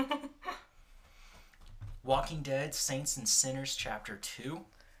pretty. Walking Dead: Saints and Sinners Chapter 2.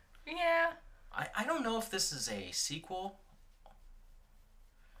 Yeah. I don't know if this is a sequel.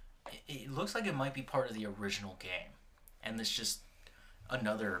 It looks like it might be part of the original game, and it's just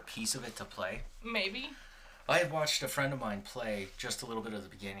another piece of it to play. Maybe. I had watched a friend of mine play just a little bit of the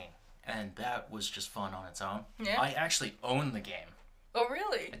beginning, and that was just fun on its own. Yeah. I actually own the game. Oh,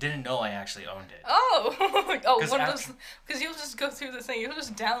 really? I didn't know I actually owned it. Oh! One of those... Because you'll just go through the thing. You'll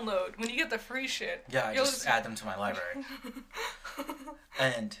just download. When you get the free shit... Yeah, I just add them to my library.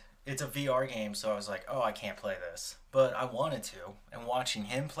 And it's a VR game, so I was like, oh, I can't play this. But I wanted to. And watching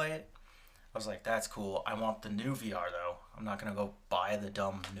him play it, I was like, that's cool. I want the new VR, though. I'm not going to go buy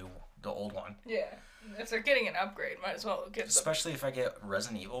the old one. Yeah. If they're getting an upgrade, might as well get Especially if I get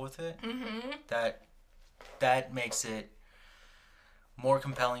Resident Evil with it. That makes it more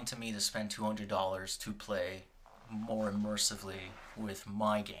compelling to me to spend $200 to play more immersively with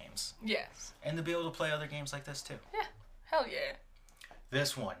my games. Yes. And to be able to play other games like this, too. Yeah. Hell yeah.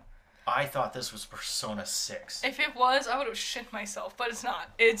 This one. I thought this was Persona 6. If it was, I would have shit myself, but it's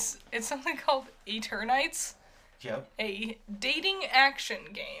not. It's something called Eternites. Yep. A dating action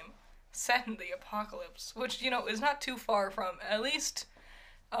game set in the apocalypse, which, is not too far from, at least,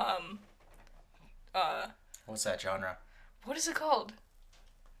 What's that genre? What is it called?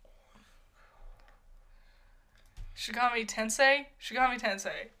 Shigami Tensei? Shigami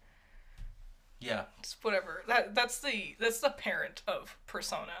Tensei. Yeah. It's whatever. That's the parent of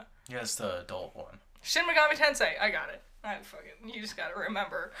Persona. Yeah, it's the adult one. Shin Megami Tensei. I got it. You just gotta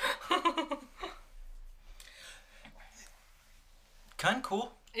remember. Kind of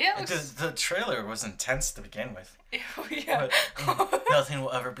cool. Yeah. The trailer was intense to begin with. Yeah. But nothing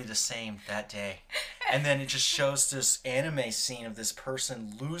will ever be the same that day. And then it just shows this anime scene of this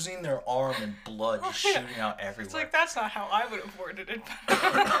person losing their arm and blood just shooting out everywhere. It's like, that's not how I would have worded it.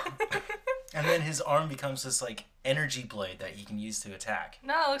 And then his arm becomes this, like, energy blade that he can use to attack.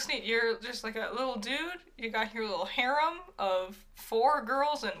 No, it looks neat. You're just like a little dude. You got your little harem of 4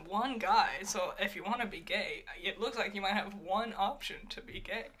 girls and 1 guy. So if you want to be gay, it looks like you might have one option to be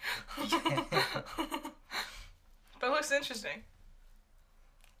gay. But it looks interesting.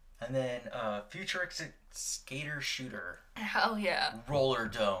 And then futuristic skater shooter. Hell yeah. Roller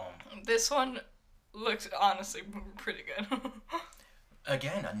dome. This one looks honestly pretty good.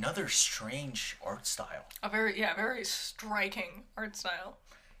 Again, another strange art style. A very striking art style.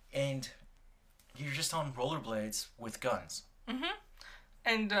 And you're just on rollerblades with guns. Mm-hmm.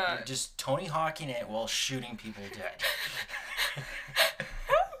 And you're just Tony Hawking it while shooting people dead.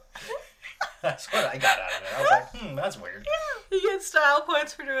 That's what I got out of it. I was like, that's weird. Yeah. You get style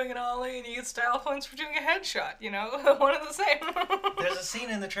points for doing an ollie, and you get style points for doing a headshot, you know? One and the same. There's a scene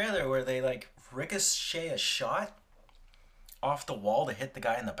in the trailer where they, like, ricochet a shot off the wall to hit the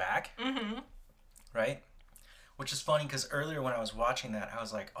guy in the back. Mm-hmm. Right? Which is funny, because earlier when I was watching that, I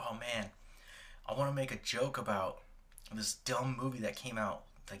was like, oh, man, I want to make a joke about this dumb movie that came out,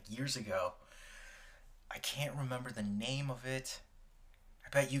 like, years ago. I can't remember the name of it. I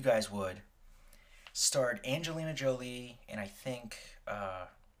bet you guys would. Starred Angelina Jolie and I think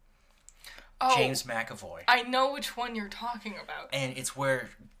James McAvoy. I know which one you're talking about. And it's where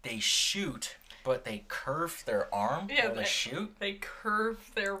they shoot, but they curve their arm while they shoot. They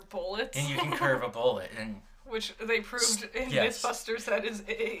curve their bullets. And you can curve a bullet. And which they proved in Mythbusters that is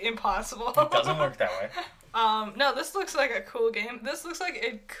impossible. It doesn't work that way. No, this looks like a cool game. This looks like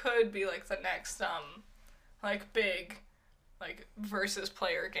it could be like the next like big like versus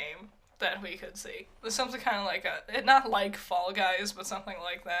player game that we could see. There's something kind of like not like Fall Guys, but something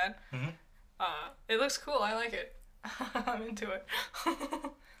like that. Mm-hmm. It looks cool. I like it. I'm into it.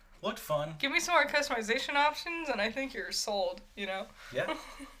 Looked fun. Give me some more customization options, and I think you're sold. You know. Yeah.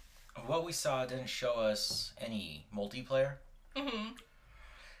 What we saw didn't show us any multiplayer. Mm-hmm.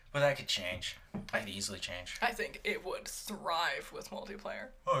 But that could change. I could easily change. I think it would thrive with multiplayer.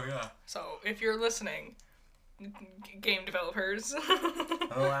 Oh yeah. So if you're listening, game developers.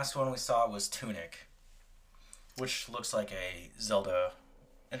 And the last one we saw was Tunic, which looks like a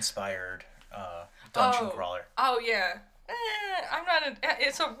Zelda-inspired dungeon crawler. Oh yeah. I'm not.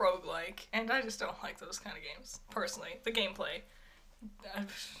 It's a roguelike, and I just don't like those kind of games personally. The gameplay.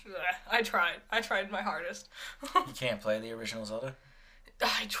 I tried my hardest. You can't play the original Zelda?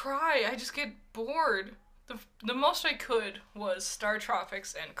 I try. I just get bored. The most I could was Star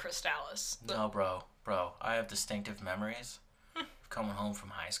Tropics and Crystallis. No, bro. I have distinctive memories of coming home from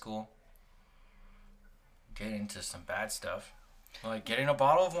high school, getting into some bad stuff, like getting a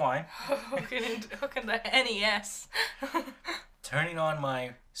bottle of wine, hooking the NES, turning on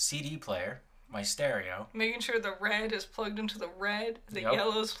my CD player, my stereo, making sure the red is plugged into the red, the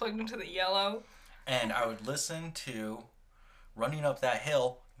yellow is plugged into the yellow, and I would listen to Running Up That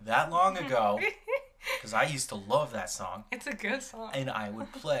Hill that long ago, because I used to love that song. It's a good song. And I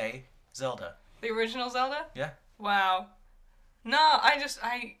would play Zelda. The original Zelda? Yeah. Wow. No, I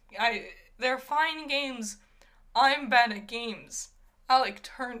they're fine games. I'm bad at games. I like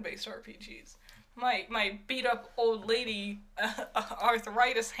turn-based RPGs. My beat-up old lady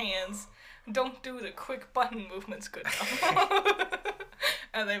arthritis hands don't do the quick button movements good enough.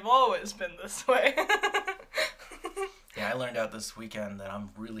 And they've always been this way. Yeah, I learned out this weekend that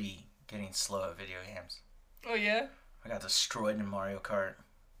I'm really getting slow at video games. Oh, yeah? I got destroyed in Mario Kart.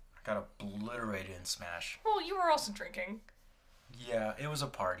 I got obliterated in Smash. Well, you were also drinking. Yeah, it was a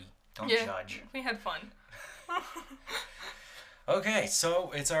party. Don't judge. We had fun. Okay,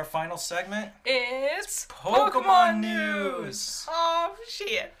 so it's our final segment. It's Poekmon News! Oh,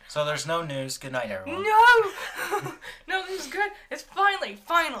 shit. So there's no news. Good night, everyone. No! No, this is good. It's finally,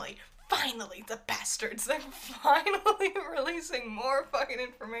 the bastards. They're finally releasing more fucking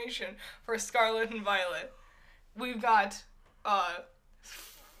information for Scarlet and Violet. We've got,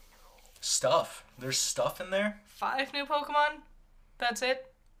 stuff. There's stuff in there? 5 new Pokemon. That's it.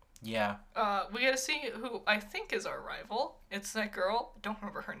 Yeah. We gotta see who I think is our rival. It's that girl. Don't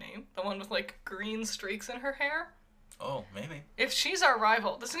remember her name. The one with, like, green streaks in her hair. Oh, maybe. If she's our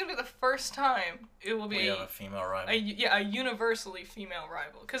rival, this is gonna be the first time it will be... We have a female rival. A universally female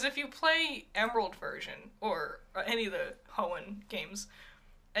rival. Because if you play Emerald version, or any of the Hoenn games,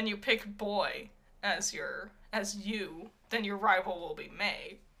 and you pick boy as you, then your rival will be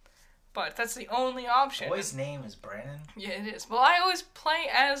May. But that's the only option. Boy's name is Brandon? Yeah, it is. Well, I always play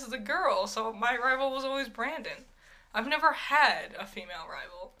as the girl, so my rival was always Brandon. I've never had a female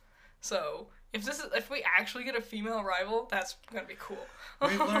rival. So, If we actually get a female rival, that's gonna be cool.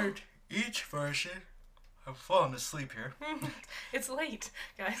 We learned each version. I'm falling asleep here. It's late,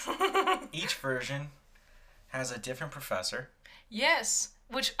 guys. Each version has a different professor. Yes,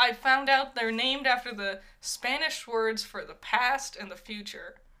 which I found out they're named after the Spanish words for the past and the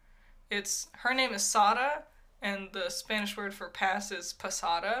future. Her name is Sada, and the Spanish word for past is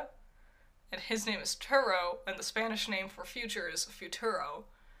pasada, and his name is Turo, and the Spanish name for future is futuro.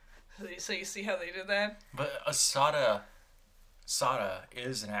 So you see how they did that? But a Sada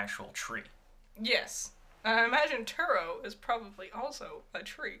is an actual tree. Yes. I imagine Turo is probably also a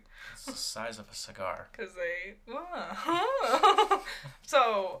tree. It's the size of a cigar. Because they...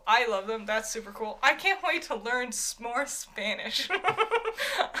 So, I love them. That's super cool. I can't wait to learn more Spanish.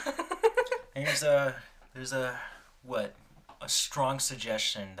 There's a strong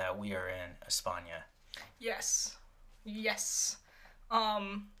suggestion that we are in España. Yes.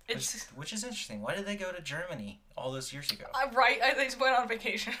 Which is interesting. Why did they go to Germany all those years ago? Right, they just went on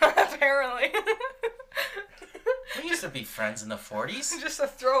vacation, apparently. We used to be friends in the 40s. Just to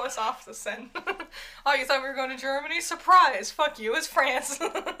throw us off the scent. Oh, you thought we were going to Germany? Surprise! Fuck you, it's France.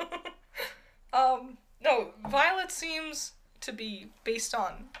 No, Violet seems to be based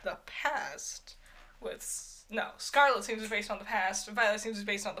on the past. Scarlet seems to be based on the past. Violet seems to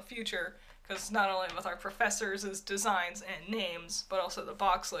be based on the future. Because not only with our professors' designs and names, but also the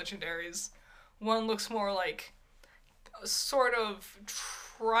box legendaries. One looks more like a sort of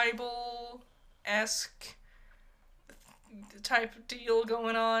tribal-esque type deal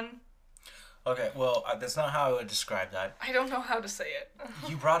going on. Okay, well, that's not how I would describe that. I don't know how to say it.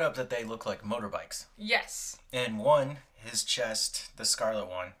 You brought up that they look like motorbikes. Yes. And one, his chest, the scarlet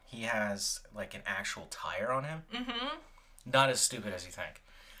one, he has like an actual tire on him. Mm-hmm. Not as stupid as you think.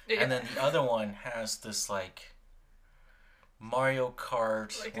 Yeah. And then the other one has this like Mario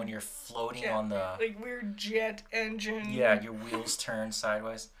Kart like when you're floating on the like weird jet engine. Yeah, your wheels turn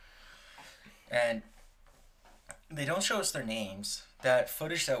sideways. And they don't show us their names. That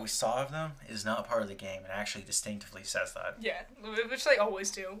footage that we saw of them is not part of the game. It actually distinctively says that. Yeah, which they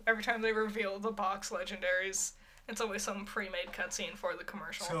always do. Every time they reveal the box legendaries, it's always some pre-made cutscene for the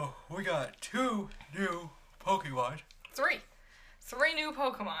commercial. So, we got 2 new Pokemon. 3 new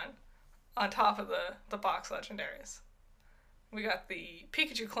Pokemon on top of the box legendaries. We got the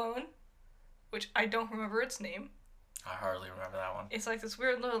Pikachu clone, which I don't remember its name. I hardly remember that one. It's like this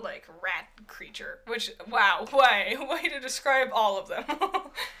weird little like rat creature, which, wow, way to describe all of them.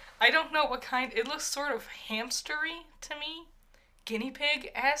 I don't know what kind, it looks sort of hamstery to me. Guinea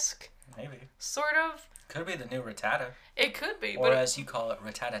pig-esque. Maybe. Sort of. Could be the new Rattata. It could be. Or as you call it,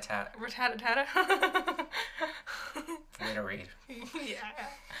 Rattata-tata. Rattata-tata? Way to read. Yeah.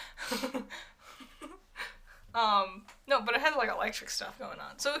 No, but it has like electric stuff going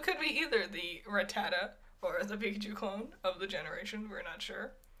on. So it could be either the Rattata or the Pikachu clone of the generation. We're not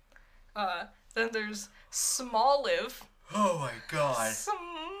sure. Then there's Smoliv. Oh my god. Smoliv!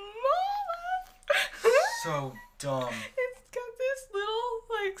 So dumb. It's got this little,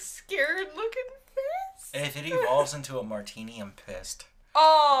 like, scared looking face. If it evolves into a martini, I'm pissed.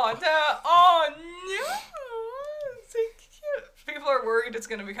 Oh no! It's so cute. People are worried it's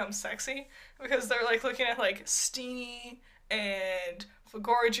gonna become sexy because they're like looking at like Steenie and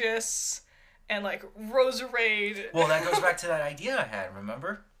Gorgeous and like Roserade. Well, that goes back to that idea I had,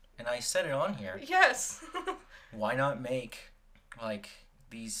 remember? And I said it on here. Yes. Why not make like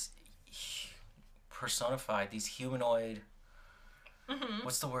these personified, these humanoid? Mm-hmm.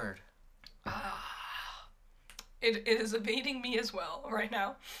 What's the word? It is evading me as well right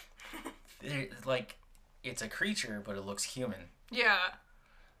now. It's a creature, but it looks human. Yeah.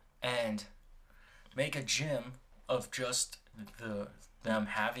 And make a gym of just them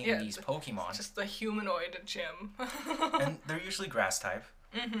having these Pokemon. Just the humanoid gym. And they're usually grass type.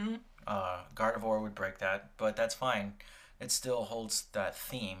 Mm-hmm. Gardevoir would break that, but that's fine. It still holds that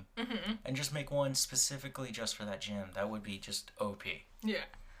theme. Mm-hmm. And just make one specifically just for that gym. That would be just OP. Yeah.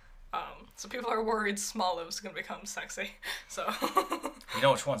 So people are worried Smoliv's gonna become sexy. So you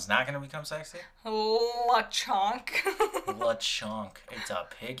know which one's not gonna become sexy? Lechonk. Lechonk. It's a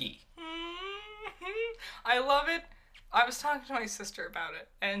piggy. Mm-hmm. I love it. I was talking to my sister about it,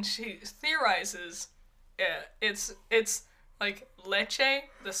 and she theorizes it's like leche,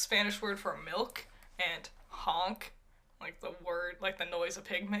 the Spanish word for milk, and honk, like the word, like the noise a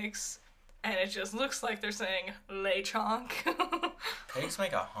pig makes. And it just looks like they're saying lechonk. Pigs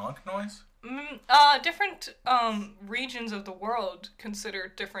make a honk noise? Different regions of the world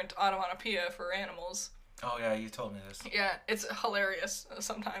consider different onomatopoeia for animals. Oh yeah, you told me this. Yeah, it's hilarious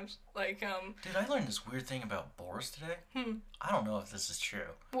sometimes. Like, Dude, I learned this weird thing about boars today. I don't know if this is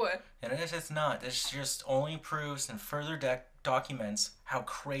true. What? And if it's not, this just only proves and further documents how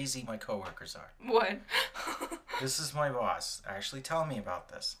crazy my coworkers are. What? This is my boss actually telling me about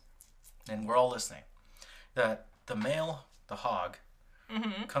this. And we're all listening. That the male, the hog,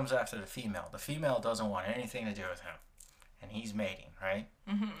 comes after the female. The female doesn't want anything to do with him. And he's mating, right?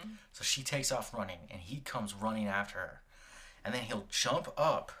 So she takes off running, and he comes running after her. And then he'll jump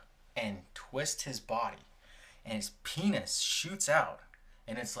up and twist his body. And his penis shoots out.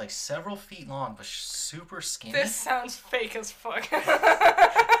 And it's like several feet long, but super skinny. This sounds fake as fuck.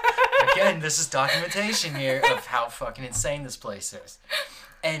 Again, this is documentation here of how fucking insane this place is.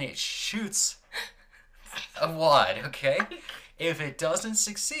 And it shoots a wad, okay? If it doesn't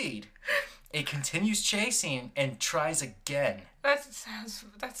succeed, it continues chasing and tries again. That sounds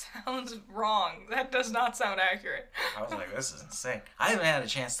wrong. That does not sound accurate. I was like, this is insane. I haven't had a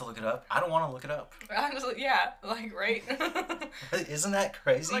chance to look it up. I don't want to look it up. Honestly, yeah, like, right? Isn't that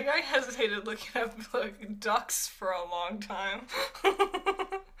crazy? Like, I hesitated looking up, like, ducks for a long time.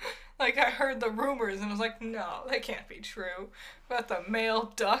 Like, I heard the rumors and was like, no, that can't be true. About the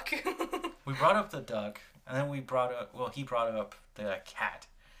male duck. We brought up the duck, and then he brought up the cat.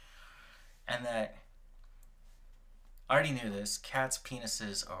 And that, I already knew this, cats'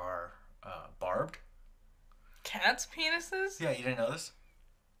 penises are barbed. Cats' penises? Yeah, you didn't know this?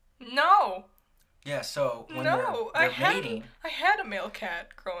 No. Yeah, so when No, they're mating, I had a male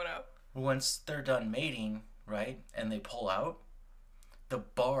cat growing up. once they're done mating, right, and they pull out, the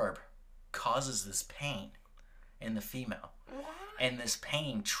barb causes this pain in the female. Why? And this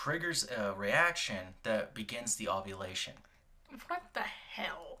pain triggers a reaction that begins the ovulation. What the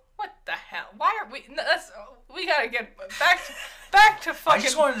hell? What the hell? Why are we? No, we gotta get back to fucking. I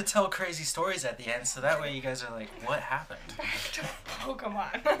just wanted to tell crazy stories at the end, so that way you guys are like, what happened? Back to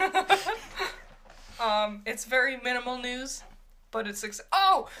Poekmon. It's very minimal news, but it's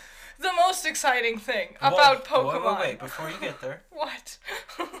the most exciting thing about Poekmon. Wait, before you get there. What?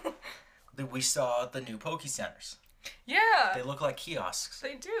 We saw the new Poke Centers. Yeah. They look like kiosks.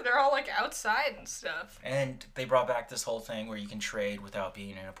 They do. They're all like outside and stuff. And they brought back this whole thing where you can trade without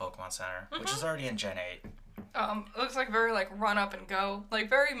being in a Pokemon Center, which is already in Gen 8. It looks like very like run up and go, like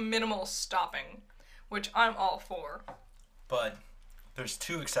very minimal stopping, which I'm all for. But there's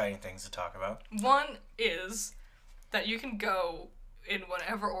two exciting things to talk about. One is that you can go in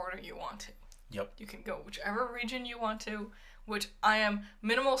whatever order you want to. Yep. You can go whichever region you want to, which I am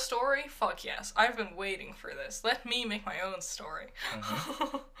minimal story. Fuck yes. I've been waiting for this. Let me make my own story.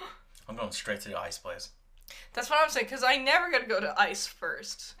 I'm going straight to the ice place. That's what I'm saying, because I never get to go to ice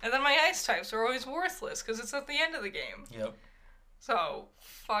first. And then my ice types are always worthless, because it's at the end of the game. Yep. So,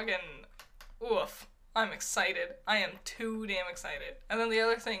 fucking, oof. I'm excited. I am too damn excited. And then the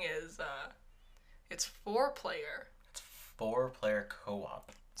other thing is, it's 4-player. It's 4-player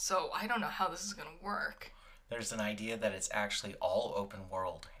co-op. So, I don't know how this is going to work. There's an idea that it's actually all open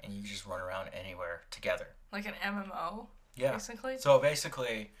world, and you just run around anywhere together. Like an MMO? Yeah. Basically? So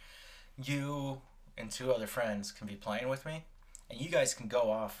basically, you and 2 other friends can be playing with me, and you guys can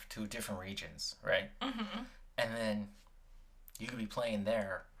go off to different regions, right? Mm-hmm. And then you can be playing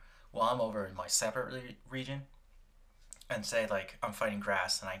there while I'm over in my separate region, and say, like, I'm fighting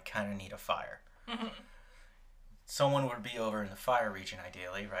grass and I kind of need a fire. Mm-hmm. Someone would be over in the fire region,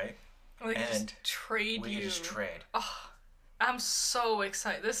 ideally, right? We can And just trade we you. could just trade. Oh, I'm so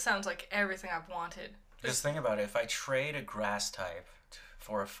excited. This sounds like everything I've wanted. Because think about it, if I trade a grass type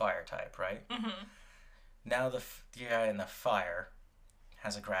for a fire type, right? Mm-hmm. Now the guy in the fire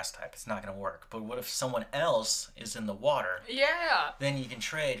has a grass type. It's not going to work. But what if someone else is in the water? Yeah. Then you can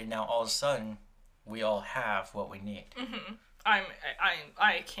trade, and now all of a sudden, we all have what we need. Mm-hmm.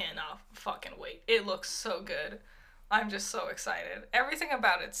 I cannot fucking wait. It looks so good. I'm just so excited. Everything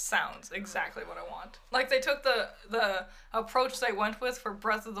about it sounds exactly what I want. Like, they took the approach they went with for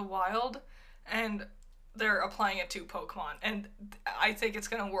Breath of the Wild, and they're applying it to Pokemon. And I think it's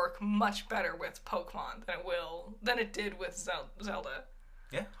going to work much better with Pokemon than it did with Zelda.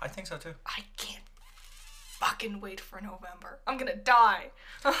 Yeah, I think so too. I can't fucking wait for November. I'm going to die.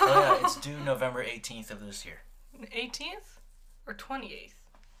 Oh yeah, it's due November 18th of this year. 18th? Or 28th?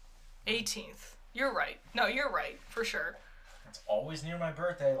 18th. You're right. No, you're right, for sure. It's always near my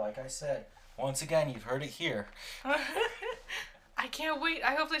birthday, like I said. Once again, you've heard it here. I can't wait.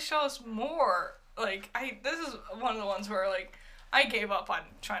 I hope they show us more. Like, this is one of the ones where, like, I gave up on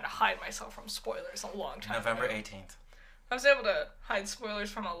trying to hide myself from spoilers a long time November ago. 18th. I was able to hide spoilers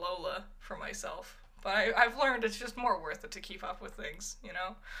from Alola for myself. But I've learned it's just more worth it to keep up with things, you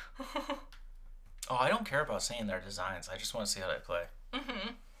know? Oh, I don't care about seeing their designs. I just want to see how they play. Mm-hmm.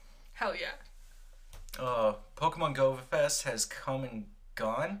 Hell yeah. Pokemon Go Fest has come and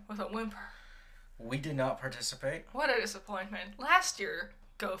gone. With a whimper. We did not participate. What a disappointment. Last year,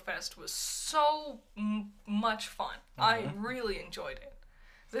 Go Fest was so much fun. I really enjoyed it.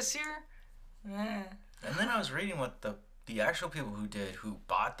 This year, And then I was reading what the actual people who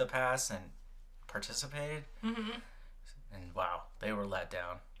bought the pass and participated. Mm-hmm. And wow, they were let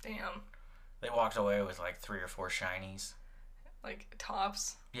down. Damn. They walked away with like 3 or 4 shinies. Like,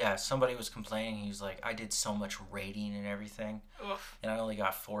 tops. Yeah, somebody was complaining. He was like, I did so much raiding and everything. Oof. And I only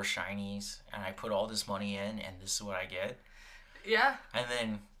got 4 shinies. And I put all this money in, and this is what I get. Yeah. And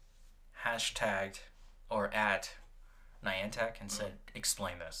then hashtagged or at Niantic and said,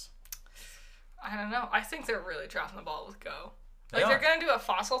 explain this. I don't know. I think they're really dropping the ball with Go. They They're are. going to do a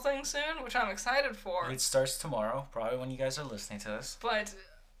fossil thing soon, which I'm excited for. It starts tomorrow, probably when you guys are listening to this. But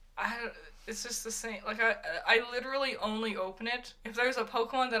it's just the same. Like, I literally only open it if there's a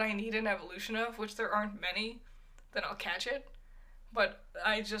Pokemon that I need an evolution of, which there aren't many, then I'll catch it. But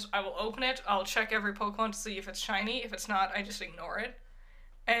I will open it, I'll check every Pokemon to see if it's shiny. If it's not, I just ignore it.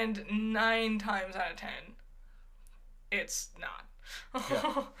 And 9 times out of 10, it's not.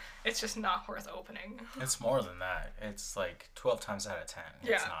 Yeah. It's just not worth opening. It's more than that. It's like 12 times out of 10.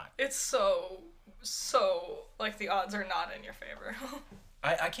 Yeah, It's not. it's so, like, the odds are not in your favor.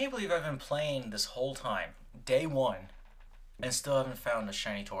 I can't believe I've been playing this whole time, day 1, and still haven't found a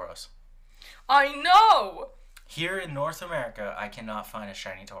shiny Tauros. I know! Here in North America, I cannot find a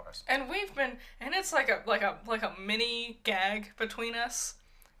shiny Tauros. And and it's like a mini gag between us,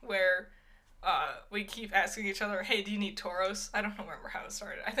 where we keep asking each other, hey, do you need Tauros? I don't remember how it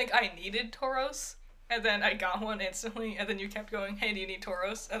started. I think I needed Tauros, and then I got one instantly, and then you kept going, hey, do you need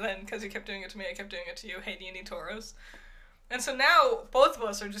Tauros? And then, because you kept doing it to me, I kept doing it to you, hey, do you need Tauros? And so now, both of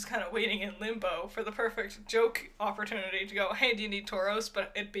us are just kind of waiting in limbo for the perfect joke opportunity to go, hey, do you need Tauros?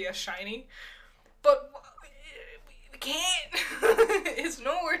 But it'd be a shiny. But we can't. It's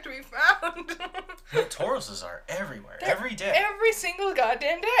nowhere to be found. The Tauroses are everywhere, every day. Every single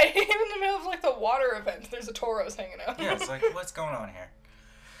goddamn day. Even in the middle of, like, the water event, there's a Tauros hanging out. Yeah, it's like, what's going on here?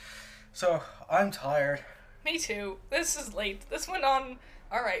 So, I'm tired. Me too. This is late. This went on,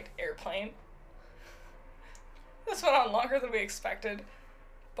 alright, airplane. This went on longer than we expected.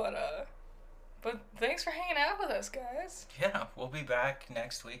 But thanks for hanging out with us, guys. Yeah, we'll be back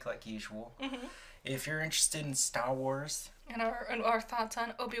next week like usual. Mm-hmm. If you're interested in Star Wars... And our thoughts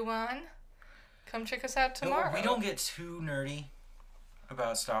on Obi-Wan, come check us out tomorrow. We don't get too nerdy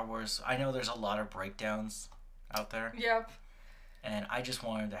about Star Wars. I know there's a lot of breakdowns out there. Yep. And I just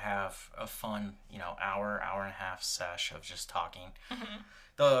wanted to have a fun, hour and a half sesh of just talking. Mm-hmm.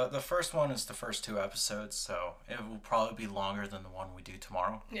 The first one is the first 2 episodes, so it will probably be longer than the one we do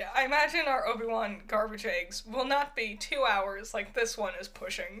tomorrow. Yeah, I imagine our Obi-Wan garbage eggs will not be 2 hours like this one is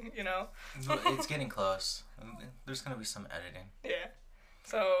pushing, It's getting close. There's going to be some editing. Yeah.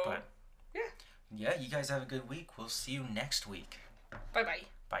 So, But, yeah. yeah, you guys have a good week. We'll see you next week. Bye-bye.